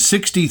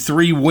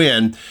 87-63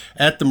 win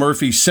at the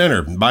Murphy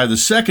Center. By the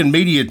second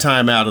media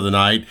timeout of the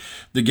night,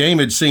 the game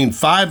had seen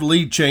 5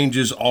 lead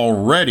changes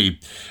already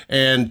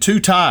and 2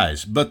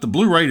 ties, but the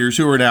Blue Raiders,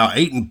 who are now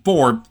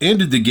 8-4,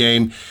 ended the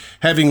game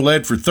having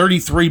led for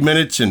 33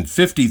 minutes and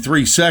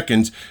 53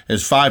 seconds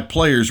as 5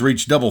 players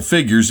reached double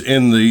figures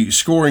in the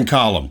scoring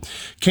column.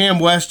 Cam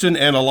Weston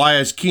and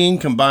Elias King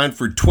combined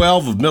for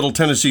 12 of Middle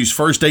Tennessee's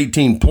first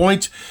 18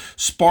 points,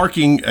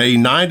 sparking a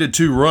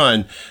 9-2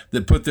 run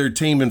that put their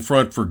team in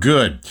front for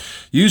good.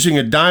 Using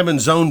a diamond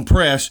zone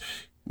press,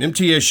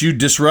 MTSU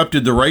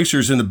disrupted the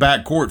Racers in the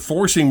backcourt,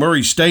 forcing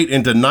Murray State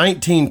into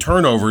 19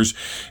 turnovers,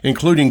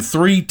 including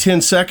 3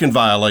 10-second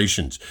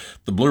violations.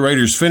 The Blue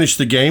Raiders finished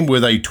the game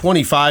with a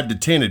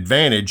 25-10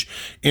 advantage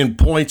in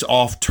points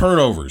off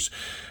turnovers.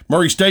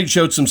 Murray State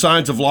showed some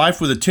signs of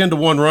life with a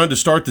 10-1 run to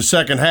start the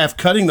second half,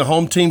 cutting the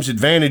home team's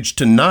advantage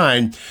to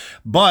 9,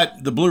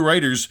 but the Blue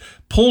Raiders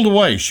pulled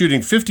away,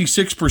 shooting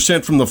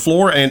 56% from the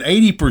floor and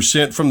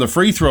 80% from the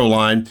free throw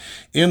line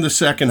in the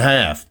second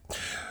half.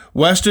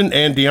 Weston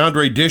and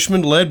DeAndre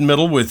Dishman led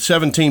Middle with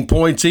 17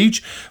 points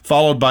each,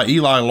 followed by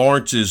Eli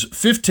Lawrence's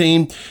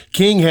 15.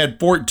 King had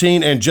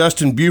 14, and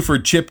Justin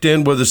Buford chipped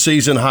in with a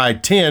season-high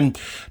 10.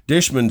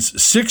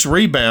 Dishman's 6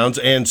 rebounds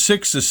and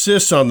 6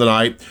 assists on the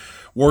night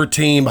were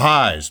team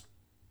highs.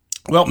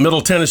 Well,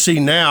 Middle Tennessee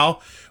now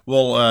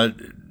will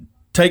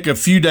take a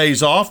few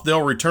days off.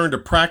 They'll return to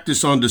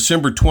practice on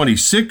December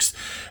 26th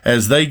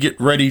as they get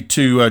ready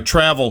to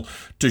travel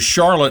to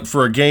Charlotte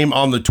for a game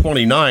on the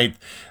 29th.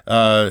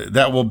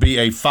 That will be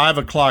a 5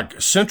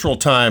 o'clock Central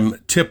Time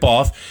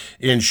tip-off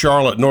in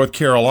Charlotte, North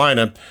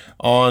Carolina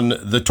on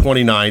the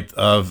 29th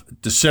of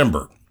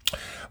December.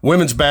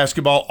 Women's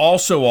basketball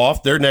also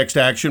off. Their next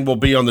action will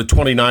be on the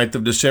 29th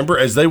of December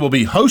as they will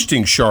be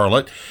hosting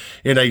Charlotte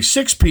in a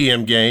 6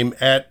 p.m. game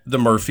at the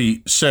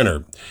Murphy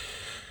Center.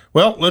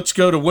 Well, let's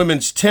go to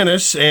women's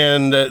tennis,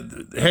 and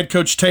head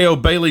coach Teo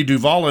Bailey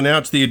Duval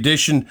announced the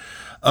addition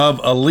of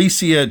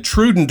Alicia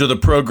Truden to the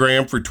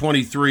program for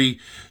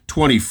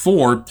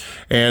 23-24,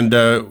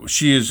 and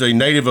she is a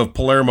native of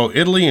Palermo,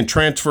 Italy, and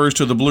transfers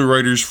to the Blue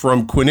Raiders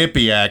from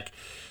Quinnipiac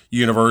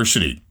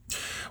University.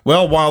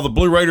 Well, while the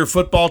Blue Raider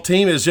football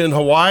team is in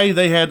Hawaii,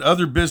 they had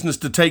other business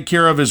to take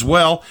care of as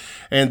well,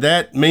 and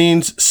that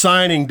means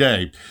signing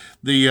day.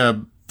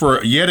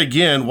 For yet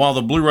again, while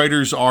the Blue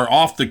Raiders are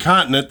off the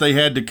continent, they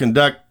had to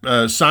conduct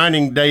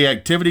signing day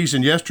activities,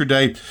 and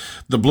yesterday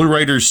the Blue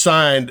Raiders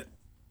signed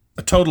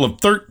a total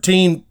of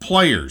 13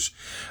 players.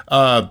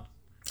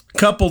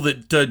 Couple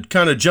that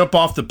kind of jump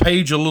off the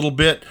page a little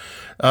bit.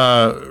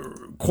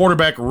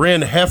 Quarterback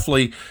Ren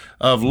Heffley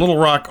of Little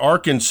Rock,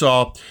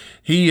 Arkansas.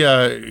 He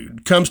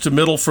comes to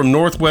Middle from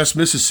Northwest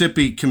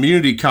Mississippi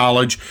Community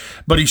College,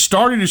 but he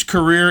started his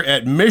career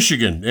at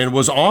Michigan and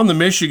was on the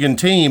Michigan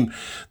team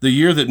the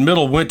year that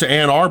Middle went to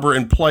Ann Arbor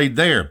and played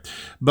there.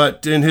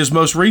 But in his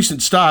most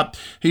recent stop,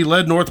 he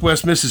led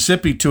Northwest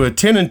Mississippi to a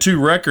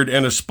 10-2 record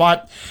and a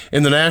spot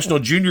in the National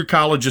Junior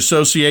College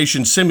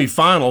Association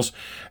semifinals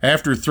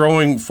after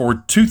throwing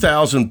for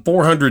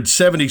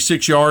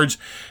 2,476 yards,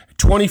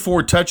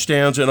 24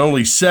 touchdowns, and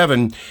only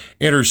 7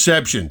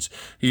 interceptions.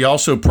 He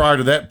also, prior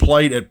to that,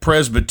 played at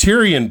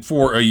Presbyterian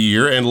for a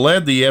year and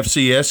led the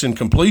FCS in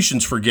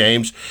completions for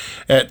games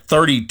at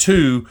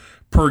 32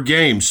 per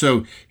game.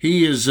 So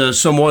he is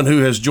someone who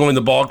has joined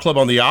the ball club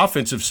on the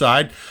offensive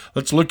side.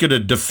 Let's look at a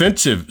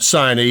defensive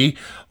signee,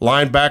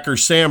 linebacker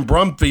Sam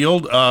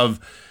Brumfield of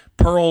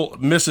Pearl,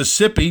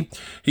 Mississippi.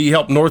 He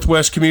helped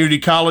Northwest Community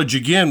College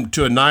again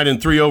to a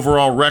 9-3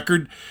 overall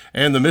record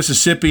and the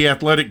Mississippi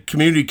Athletic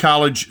Community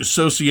College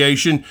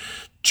Association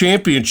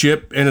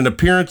championship and an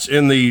appearance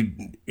in the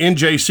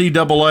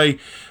NJCAA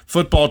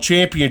football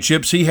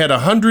championships. He had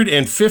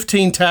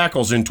 115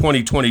 tackles in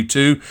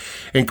 2022,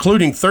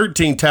 including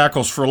 13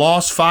 tackles for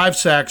loss, 5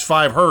 sacks,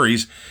 5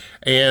 hurries,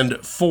 and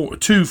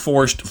 2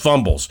 forced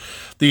fumbles.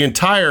 The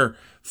entire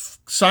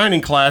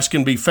signing class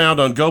can be found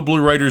on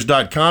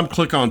GoBlueRaiders.com.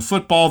 Click on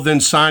football,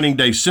 then Signing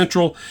Day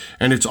Central,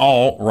 and it's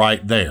all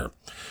right there.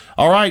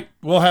 All right,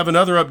 we'll have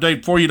another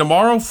update for you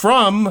tomorrow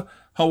from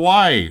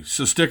Hawaii,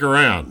 so stick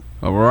around.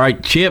 All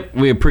right, Chip,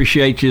 we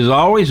appreciate you as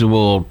always, and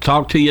we'll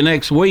talk to you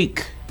next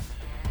week.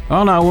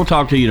 Oh, no, we'll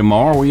talk to you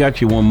tomorrow. We got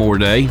you one more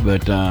day,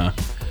 but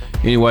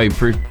anyway,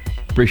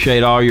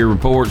 appreciate all your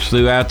reports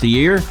throughout the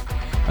year.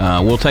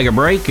 We'll take a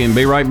break and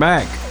be right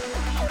back.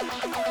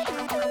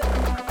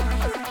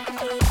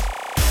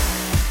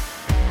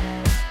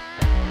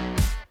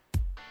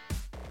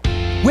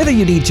 Whether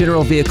you need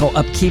general vehicle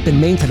upkeep and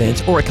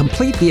maintenance or a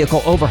complete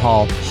vehicle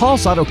overhaul,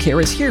 Hall's Auto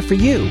Care is here for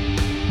you.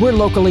 We're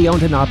locally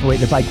owned and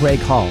operated by Greg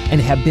Hall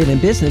and have been in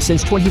business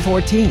since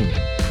 2014.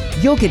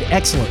 You'll get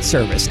excellent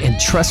service and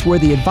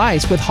trustworthy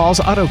advice with Hall's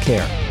Auto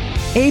Care.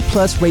 A+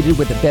 rated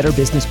with the Better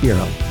Business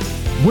Bureau.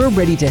 We're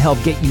ready to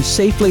help get you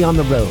safely on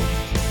the road.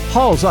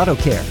 Hall's Auto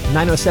Care,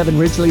 907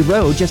 Ridgely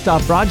Road, just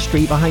off Broad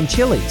Street behind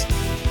Chili's.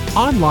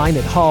 Online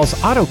at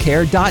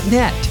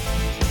hallsautocare.net.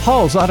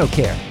 Hall's Auto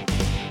Care.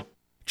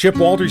 Chip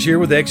Walters here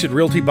with Exit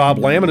Realty Bob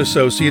Lamb &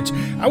 Associates.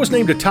 I was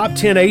named a top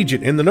 10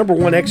 agent in the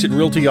 #1 Exit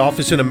Realty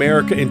office in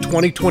America in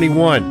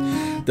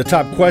 2021. The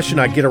top question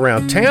I get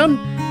around town,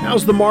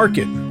 how's the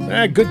market?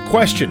 Good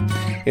question.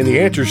 And the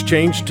answer's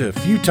changed a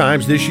few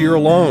times this year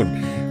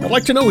alone. I'd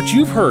like to know what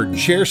you've heard and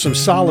share some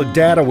solid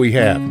data we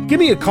have.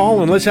 Give me a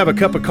call and let's have a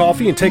cup of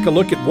coffee and take a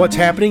look at what's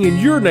happening in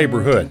your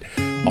neighborhood.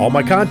 All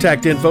my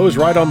contact info is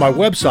right on my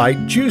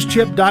website,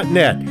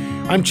 choosechip.net.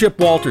 I'm Chip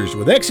Walters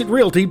with Exit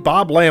Realty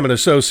Bob Lamb &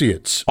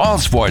 Associates. All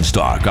Sports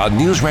Talk on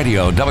News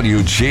Radio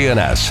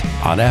WGNS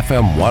on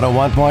FM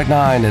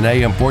 101.9 and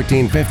AM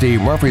 1450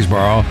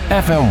 Murfreesboro,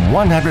 FM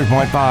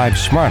 100.5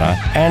 Smyrna,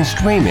 and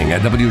streaming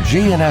at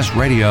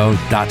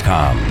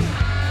WGNSradio.com.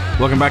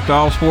 Welcome back to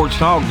All Sports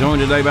Talk,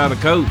 joined today by the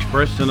coach,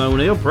 Preston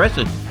O'Neill.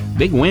 Preston,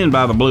 big win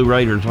by the Blue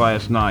Raiders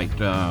last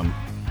night on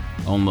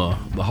the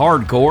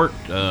hard court.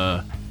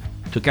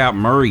 Took out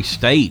Murray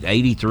State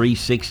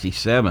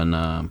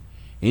 83-67.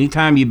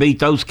 Anytime you beat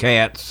those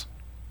cats,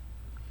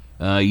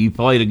 you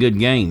played a good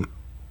game.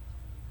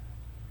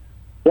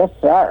 Yes,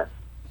 sir.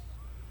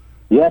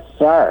 Yes,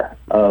 sir.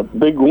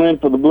 Big win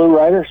for the Blue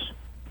Raiders.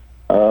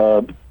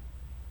 The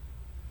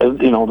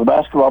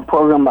basketball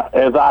program,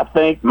 as I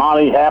think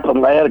Monty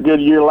happened, they had a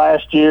good year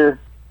last year,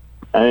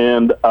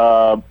 and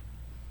off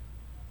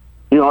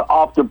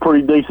to a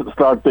pretty decent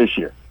start this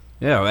year.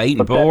 Yeah,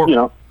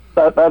 8-4.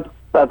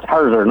 That's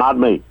Herzer, not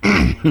me.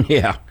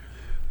 Yeah.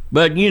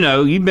 But,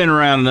 you've been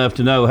around enough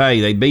to know,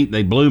 hey,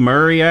 they blew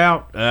Murray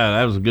out.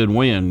 That was a good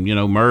win.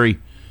 Murray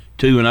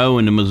 2-0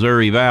 in the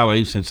Missouri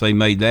Valley since they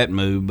made that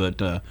move. But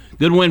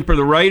good win for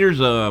the Raiders.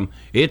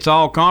 It's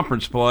all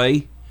conference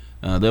play.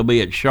 They'll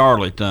be at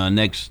Charlotte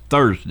next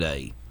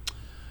Thursday.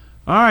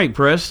 All right,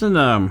 Preston.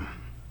 We're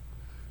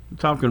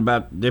talking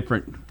about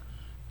different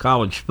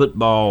college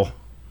football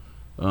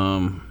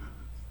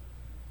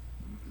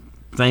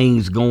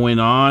things going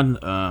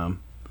on.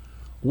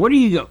 What do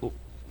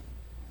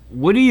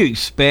you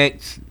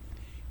expect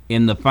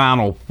in the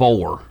Final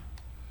Four.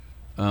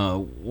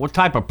 What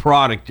type of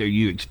product are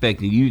you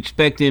expecting? You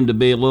expect him to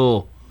be a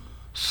little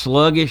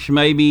sluggish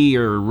maybe,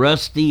 or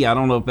rusty? I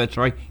don't know if that's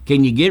right.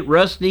 Can you get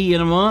rusty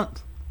in a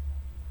month?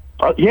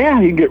 Yeah,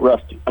 you can get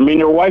rusty. I mean,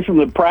 they're away from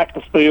the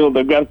practice field.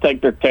 They've got to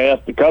take their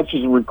test. The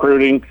coaches are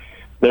recruiting.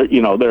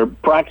 They're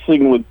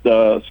practicing with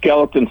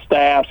skeleton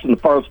staffs in the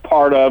first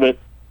part of it.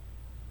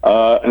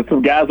 And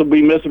some guys will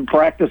be missing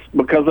practice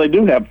because they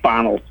do have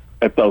finals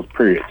at those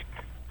periods.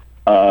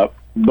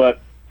 But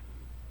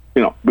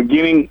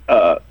beginning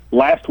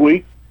last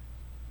week,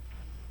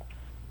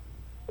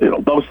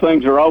 those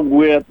things are over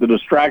with. The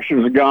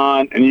distractions are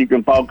gone, and you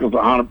can focus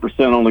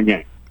 100% on the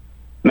game.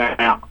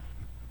 Now,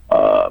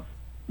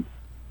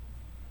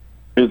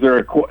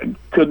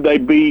 could they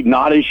be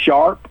not as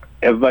sharp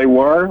as they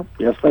were?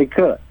 Yes, they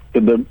could.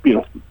 Could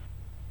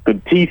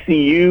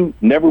TCU,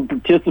 never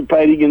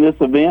participating in this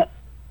event,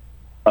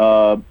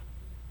 could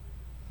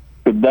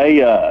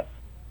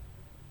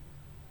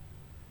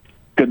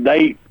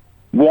they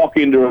walk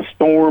into a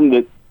storm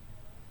that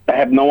they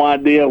have no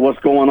idea what's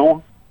going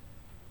on?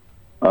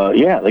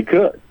 Yeah, they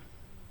could.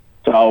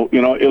 So,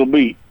 it'll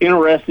be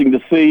interesting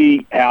to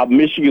see how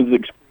Michigan's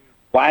experience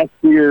last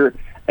year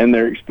and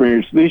their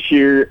experience this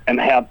year, and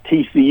how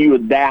TCU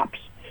adapts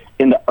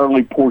in the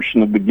early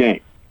portion of the game.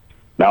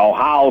 Now,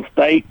 Ohio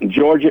State and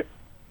Georgia,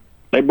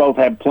 they both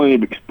have plenty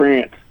of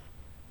experience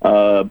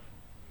with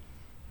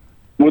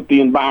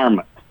the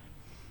environment.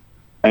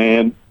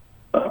 And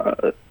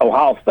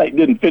Ohio State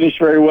didn't finish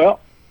very well,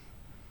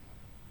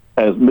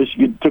 as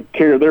Michigan took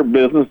care of their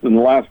business in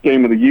the last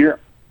game of the year.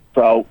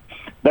 So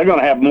they're going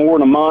to have more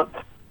in a month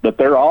that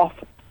they're off.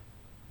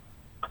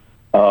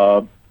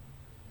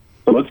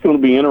 So it's going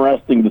to be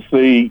interesting to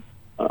see.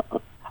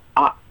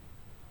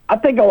 I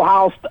think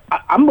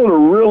I'm going to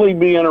really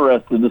be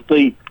interested to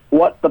see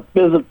what the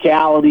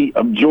physicality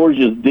of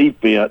Georgia's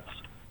defense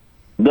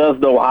does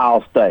to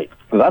Ohio State.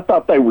 Because I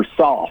thought they were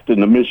soft in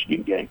the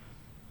Michigan game.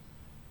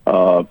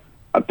 I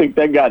think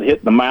they got hit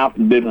in the mouth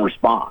and didn't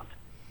respond.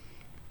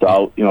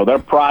 So their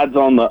pride's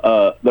on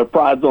the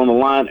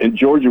line, and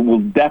Georgia will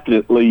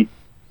definitely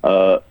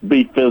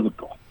be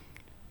physical.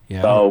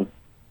 Yeah. So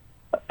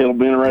it'll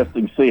be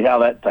interesting to see how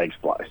that takes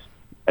place,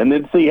 and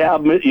then see how I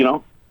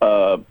know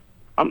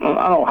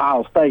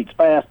Ohio State's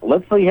fast, but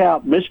let's see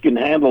how Michigan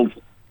handles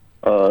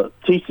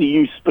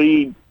TCU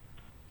speed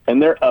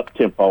and their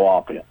up-tempo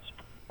offense.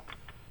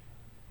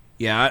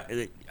 Yeah,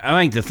 I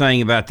think the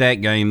thing about that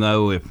game,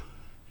 though,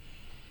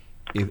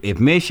 if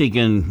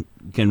Michigan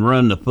can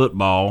run the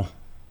football,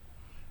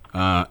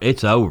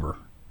 it's over,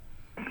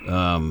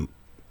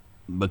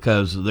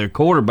 because their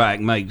quarterback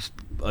makes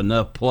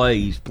enough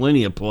plays,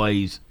 plenty of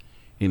plays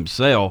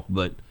himself.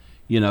 But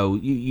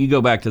you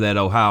go back to that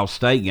Ohio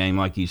State game,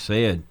 like you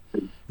said,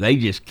 they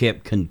just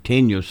kept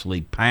continuously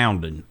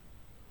pounding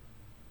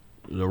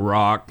the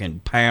rock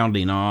and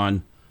pounding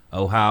on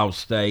Ohio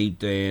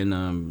State,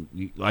 and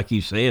like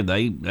you said,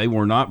 they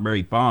were not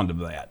very fond of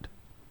that.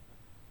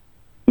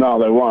 No,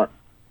 they weren't.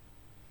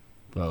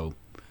 So,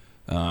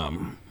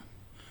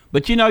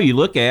 but you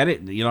look at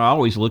it. I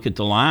always look at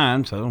the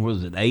line. So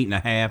was it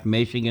 8.5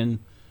 Michigan,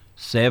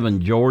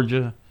 7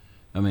 Georgia?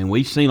 I mean,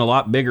 we've seen a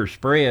lot bigger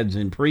spreads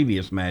in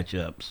previous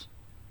matchups.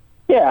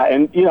 Yeah,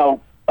 and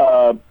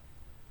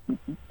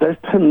there's been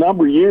a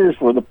number of years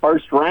where the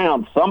first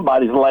round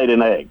somebody's laid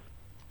an egg.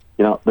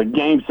 The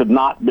games have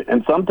not been,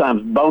 and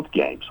sometimes both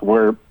games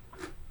where,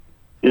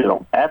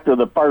 after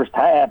the first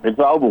half, it's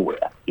over with.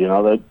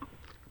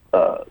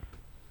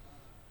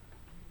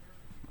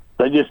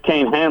 They just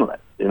can't handle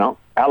it.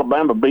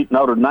 Alabama beat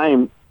Notre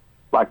Dame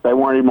like they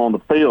weren't even on the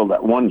field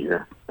that one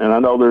year. And I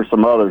know there's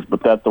some others,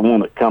 but that's the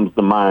one that comes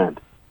to mind.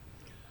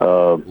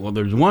 Well,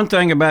 there's one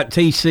thing about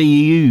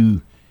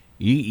TCU.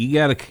 You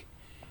got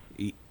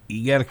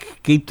to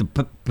keep the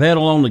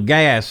pedal on the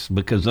gas,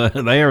 because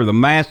they are the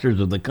masters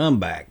of the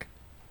comeback.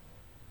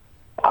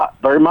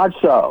 Very much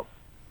so.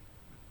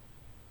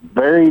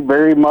 Very,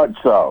 very much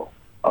so.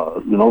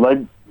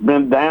 They've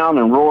been down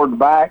and roared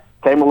back,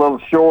 came a little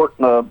short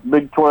in the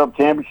Big 12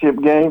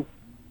 championship game.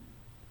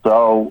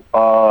 So,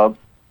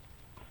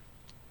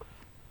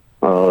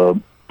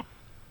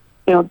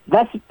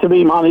 that's, to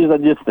me, Monty, as I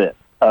just said.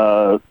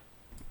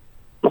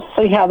 Let's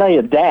see how they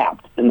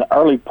adapt in the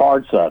early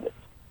parts of it.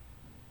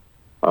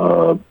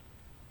 Are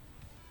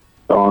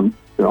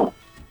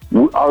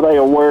they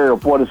aware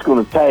of what it's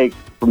going to take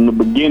from the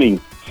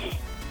beginning?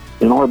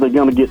 Are they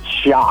going to get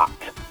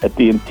shocked at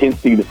the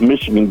intensity that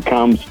Michigan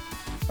comes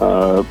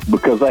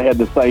because they had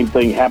the same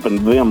thing happen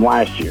to them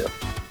last year?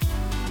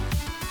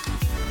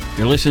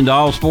 You're listening to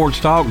All Sports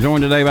Talk,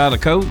 joined today by the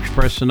coach,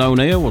 Preston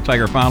O'Neill. We'll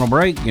take our final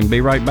break and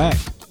be right back.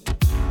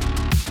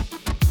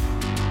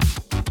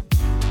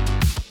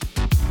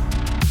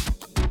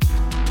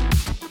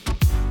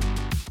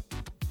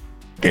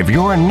 If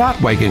you're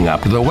not waking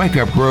up to the Wake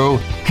Up Crew,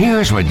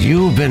 here's what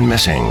you've been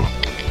missing.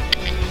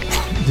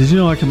 Did you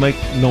know I can make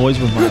noise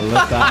with my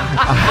left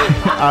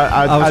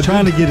eye? I was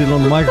trying to get it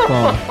on the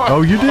microphone.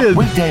 Oh, you did?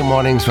 Weekday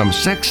mornings from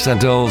 6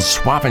 until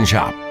Swap and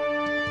Shop.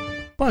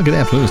 Well, good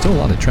afternoon. Still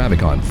a lot of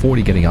traffic on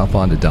 40 getting up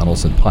onto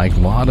Donaldson Pike. A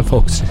lot of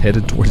folks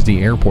headed towards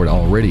the airport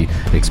already.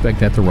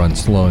 Expect that to run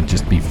slow and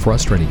just be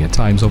frustrating at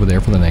times over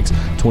there for the next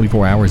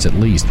 24 hours at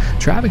least.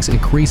 Traffic's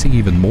increasing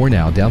even more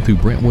now down through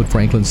Brentwood,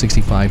 Franklin,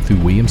 65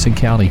 through Williamson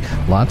County.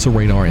 Lots of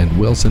radar in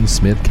Wilson,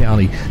 Smith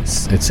County.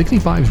 At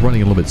 65 is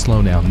running a little bit slow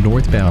now.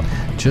 Northbound,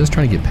 just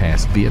trying to get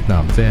past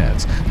Vietnam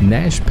Vets.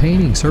 Nash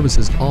Painting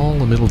services all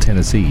in Middle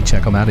Tennessee.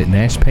 Check them out at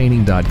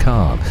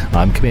nashpainting.com.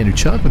 I'm Commander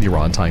Chuck with your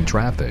on-time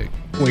traffic.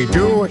 We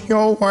do it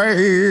your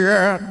way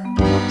at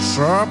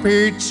Sir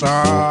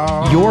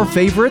Pizza. Your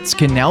favorites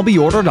can now be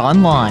ordered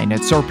online at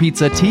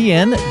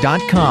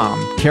sirpizzatn.com.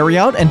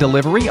 Carryout and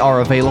delivery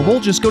are available.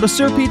 Just go to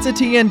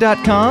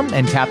sirpizzatn.com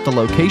and tap the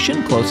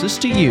location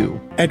closest to you.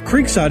 At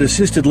Creekside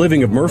Assisted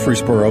Living of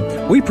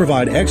Murfreesboro, we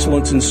provide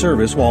excellence in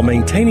service while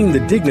maintaining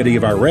the dignity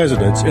of our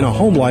residents in a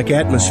home-like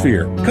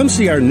atmosphere. Come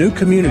see our new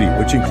community,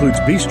 which includes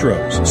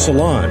bistros,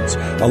 salons,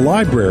 a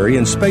library,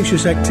 and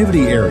spacious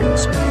activity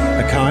areas.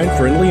 A kind,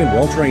 friendly, and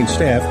well-trained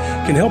staff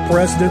can help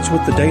residents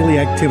with the daily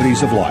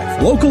activities of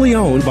life. Locally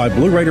owned by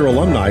Blue Raider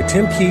alumni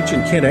Tim Keach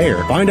and Ken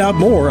Ayer. Find out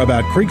more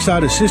about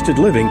Creekside Assisted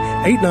Living,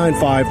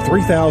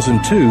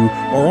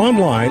 895-3002, or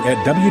online at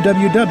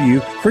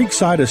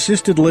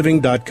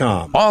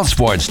www.creeksideassistedliving.com. All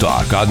sports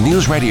talk on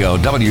News Radio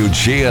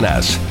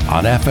WGNS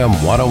on FM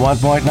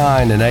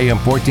 101.9 and AM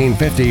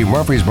 1450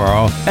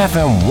 Murfreesboro,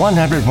 FM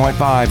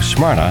 100.5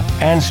 Smyrna,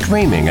 and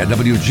streaming at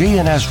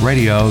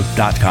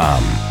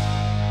WGNSradio.com.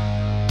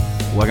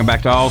 Welcome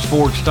back to All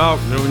Sports Talk,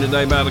 joined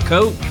today by the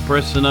coach,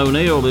 Preston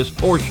O'Neill. This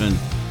portion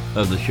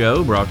of the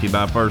show brought to you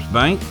by First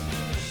Bank.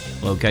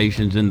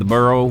 Locations in the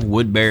borough,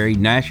 Woodbury,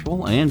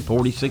 Nashville, and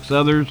 46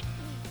 others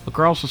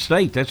across the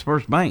state. That's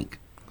First Bank.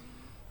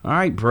 All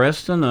right,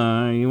 Preston,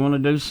 you want to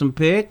do some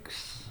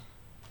picks?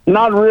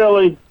 Not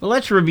really. Well,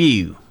 let's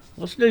review.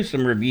 Let's do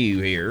some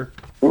review here.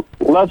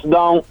 Let's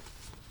don't.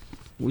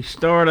 We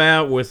start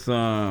out with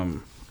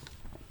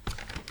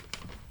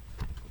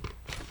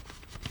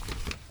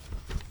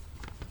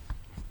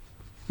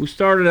we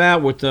started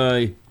out with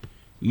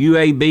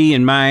UAB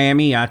in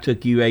Miami. I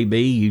took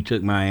UAB. You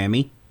took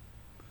Miami.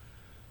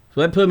 So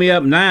that put me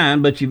up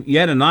 9, but you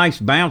had a nice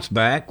bounce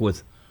back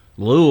with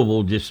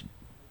Louisville just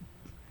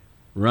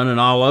running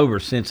all over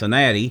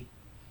Cincinnati.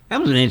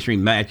 That was an interesting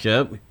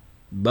matchup.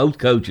 Both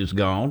coaches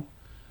gone.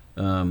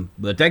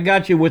 But that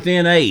got you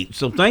within 8.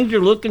 So things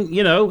are looking,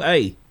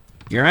 hey,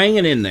 you're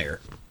hanging in there.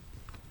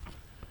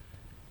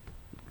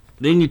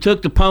 Then you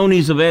took the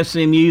Ponies of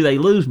SMU. They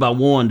lose by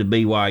 1 to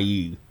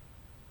BYU.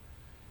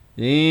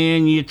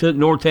 Then you took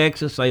North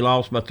Texas. They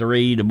lost by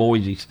 3 to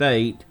Boise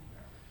State.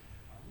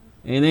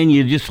 And then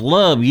you just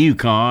love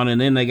UConn,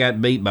 and then they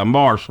got beat by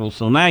Marshall.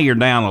 So now you're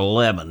down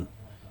 11,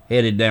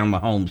 headed down the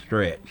home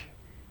stretch.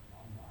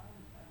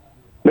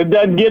 It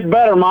doesn't get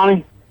better,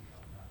 Monty.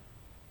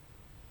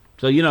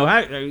 So how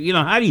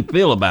do you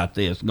feel about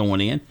this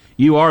going in?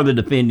 You are the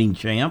defending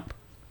champ.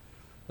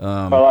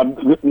 Well,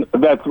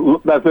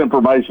 that's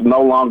information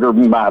no longer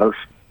matters.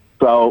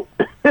 So,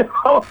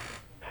 how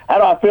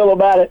do I feel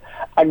about it?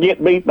 I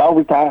get beat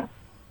every time.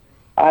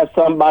 I have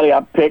somebody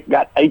I picked,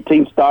 got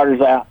 18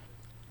 starters out.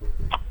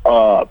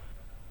 I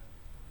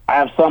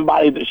have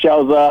somebody that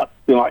shows up,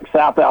 like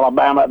South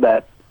Alabama,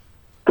 that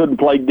couldn't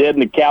play dead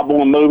in the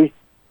cowboy movie,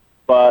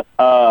 but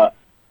has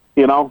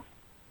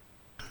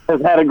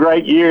had a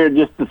great year.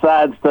 Just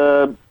decides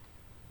to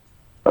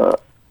go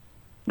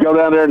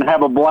down there and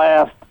have a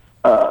blast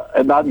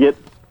and not get,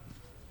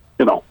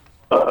 and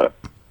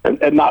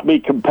not be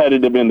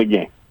competitive in the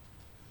game.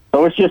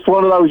 So it's just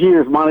one of those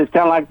years, Monty. It's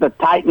kind of like the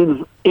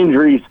Titans'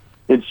 injuries.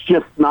 It's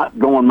just not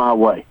going my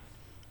way.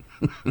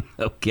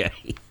 Okay.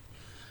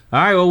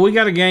 All right, well, we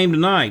got a game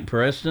tonight,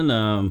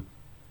 Preston.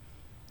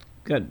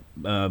 Got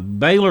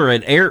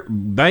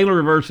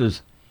Baylor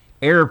versus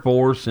Air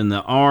Force in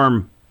the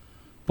Armed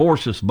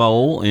Forces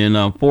Bowl in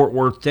Fort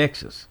Worth,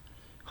 Texas.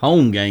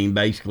 Home game,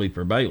 basically,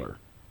 for Baylor.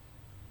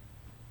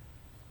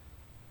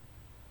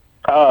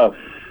 Are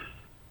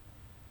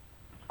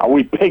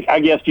we pick? I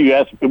guess you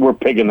asked if we're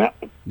picking that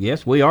one.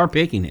 Yes, we are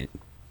picking it.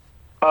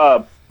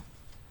 And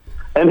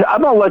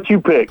I'm going to let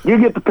you pick. You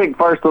get to pick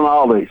first on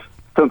all these,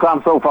 since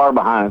I'm so far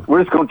behind.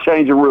 We're just going to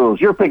change the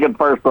rules. You're picking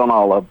first on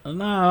all of them.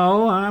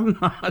 No, I'm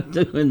not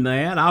doing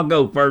that. I'll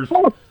go first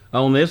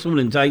on this one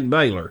and take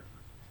Baylor.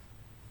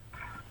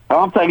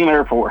 I'm taking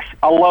Air Force.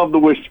 I love the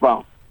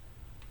wishbone.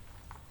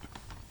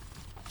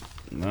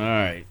 All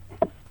right.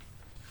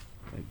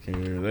 Take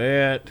care of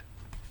that.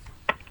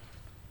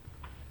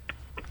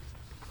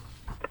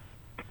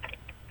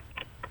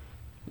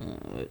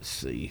 Let's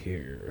see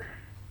here.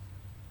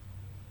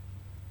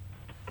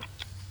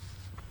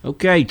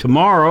 Okay,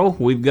 tomorrow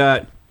we've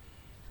got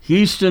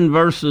Houston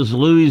versus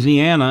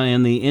Louisiana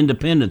in the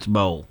Independence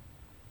Bowl.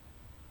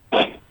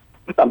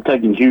 I'm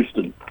taking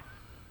Houston.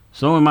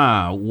 So am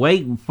I.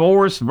 Wake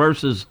Forest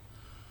versus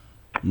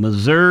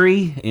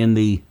Missouri in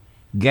the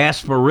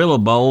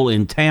Gasparilla Bowl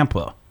in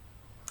Tampa.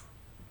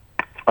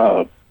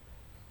 Go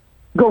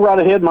right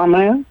ahead, my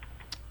man.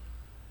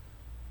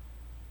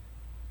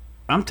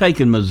 I'm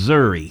taking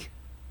Missouri.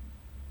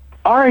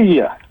 Are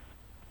you?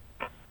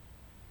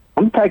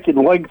 I'm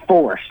taking Wake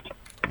Forest.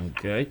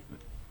 Okay.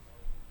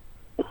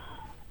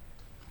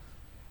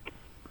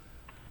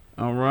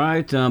 All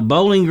right.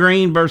 Bowling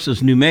Green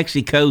versus New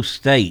Mexico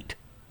State.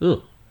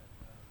 Ugh.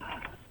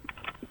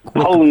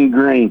 Bowling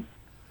Green.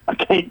 I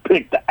can't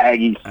pick the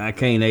Aggies. I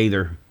can't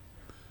either.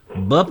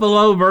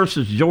 Buffalo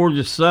versus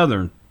Georgia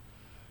Southern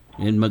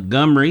in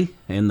Montgomery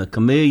in the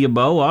Camellia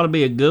Bowl. Ought to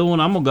be a good one.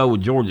 I'm going to go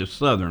with Georgia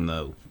Southern,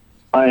 though.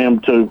 I am,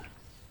 too.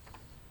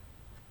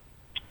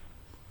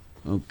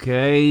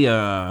 Okay.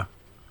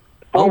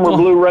 Former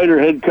Blue Raider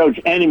head coach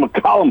Andy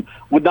McCollum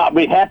would not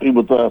be happy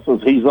with us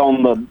as he's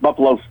on the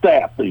Buffalo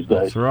staff these days.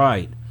 That's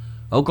right.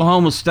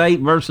 Oklahoma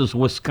State versus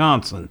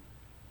Wisconsin.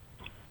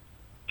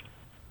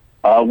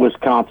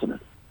 Wisconsin.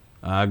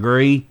 I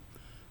agree.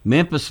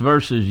 Memphis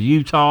versus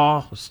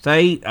Utah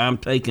State. I'm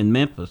taking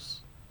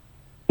Memphis.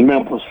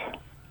 Memphis.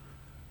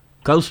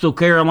 Coastal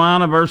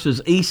Carolina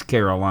versus East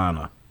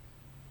Carolina.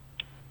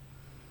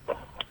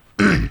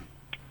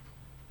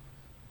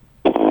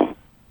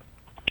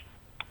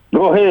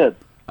 Go ahead.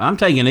 I'm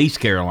taking East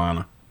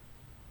Carolina.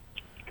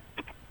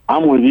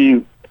 I'm with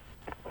you.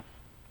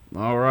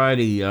 All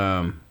righty.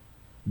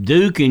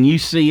 Duke and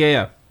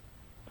UCF.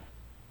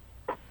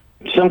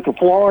 Central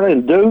Florida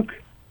and Duke.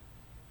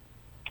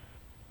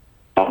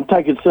 I'm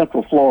taking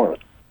Central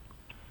Florida.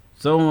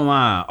 So am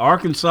I.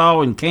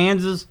 Arkansas and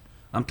Kansas.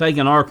 I'm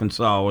taking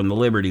Arkansas in the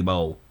Liberty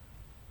Bowl.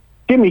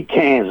 Give me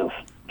Kansas.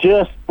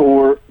 Just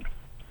for...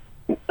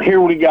 Here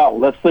we go.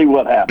 Let's see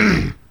what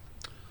happens.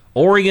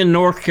 Oregon,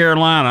 North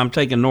Carolina. I'm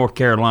taking North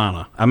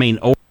Carolina.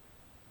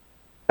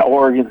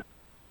 Oregon.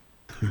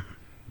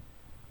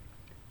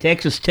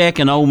 Texas Tech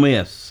and Ole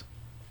Miss.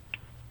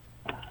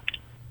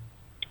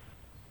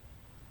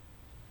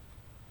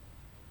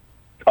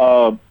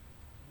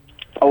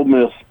 Ole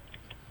Miss.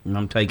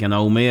 I'm taking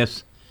Ole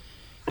Miss.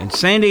 And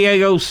San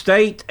Diego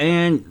State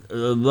and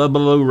the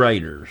Blue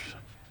Raiders.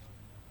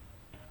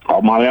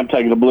 Almighty, I'm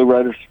taking the Blue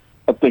Raiders.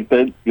 I think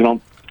that,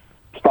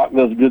 Stock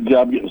does a good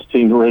job getting his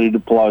team ready to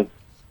play.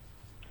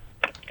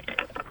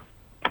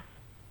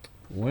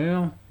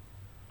 Well,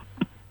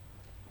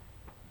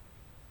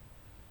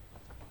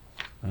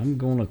 I'm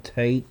going to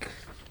take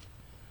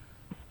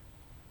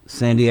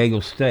San Diego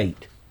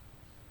State.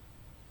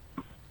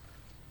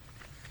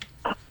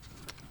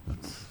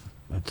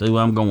 That's who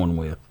I'm going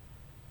with.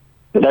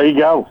 There you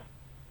go.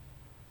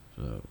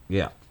 So,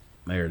 yeah,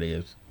 there it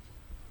is.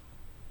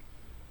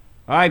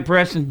 All right,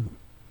 Preston.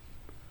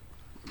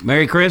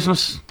 Merry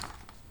Christmas.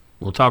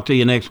 We'll talk to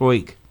you next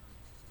week.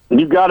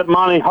 You got it,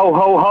 Monty. Ho,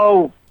 ho,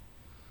 ho.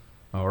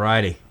 All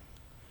righty.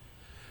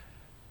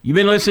 You've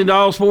been listening to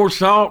All Sports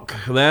Talk.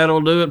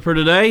 That'll do it for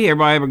today.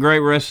 Everybody have a great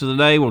rest of the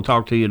day. We'll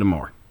talk to you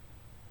tomorrow.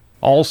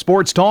 All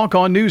Sports Talk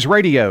on News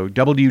Radio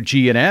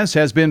WGNS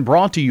has been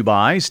brought to you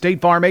by State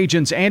Farm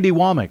agents Andy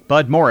Womack,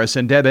 Bud Morris,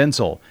 and Deb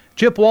Ensel.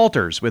 Chip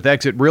Walters with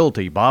Exit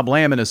Realty, Bob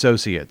Lamb &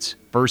 Associates.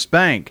 First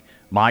Bank,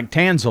 Mike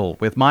Tanzel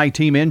with My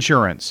Team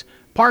Insurance.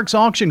 Parks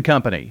Auction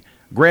Company,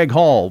 Greg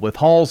Hall with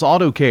Hall's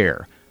Auto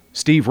Care.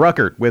 Steve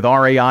Ruckert with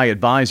RAI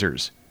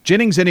Advisors.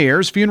 Jennings &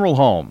 Ayers Funeral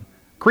Home.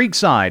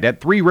 Creekside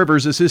at Three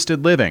Rivers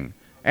Assisted Living.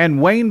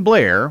 And Wayne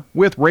Blair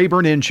with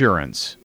Rayburn Insurance.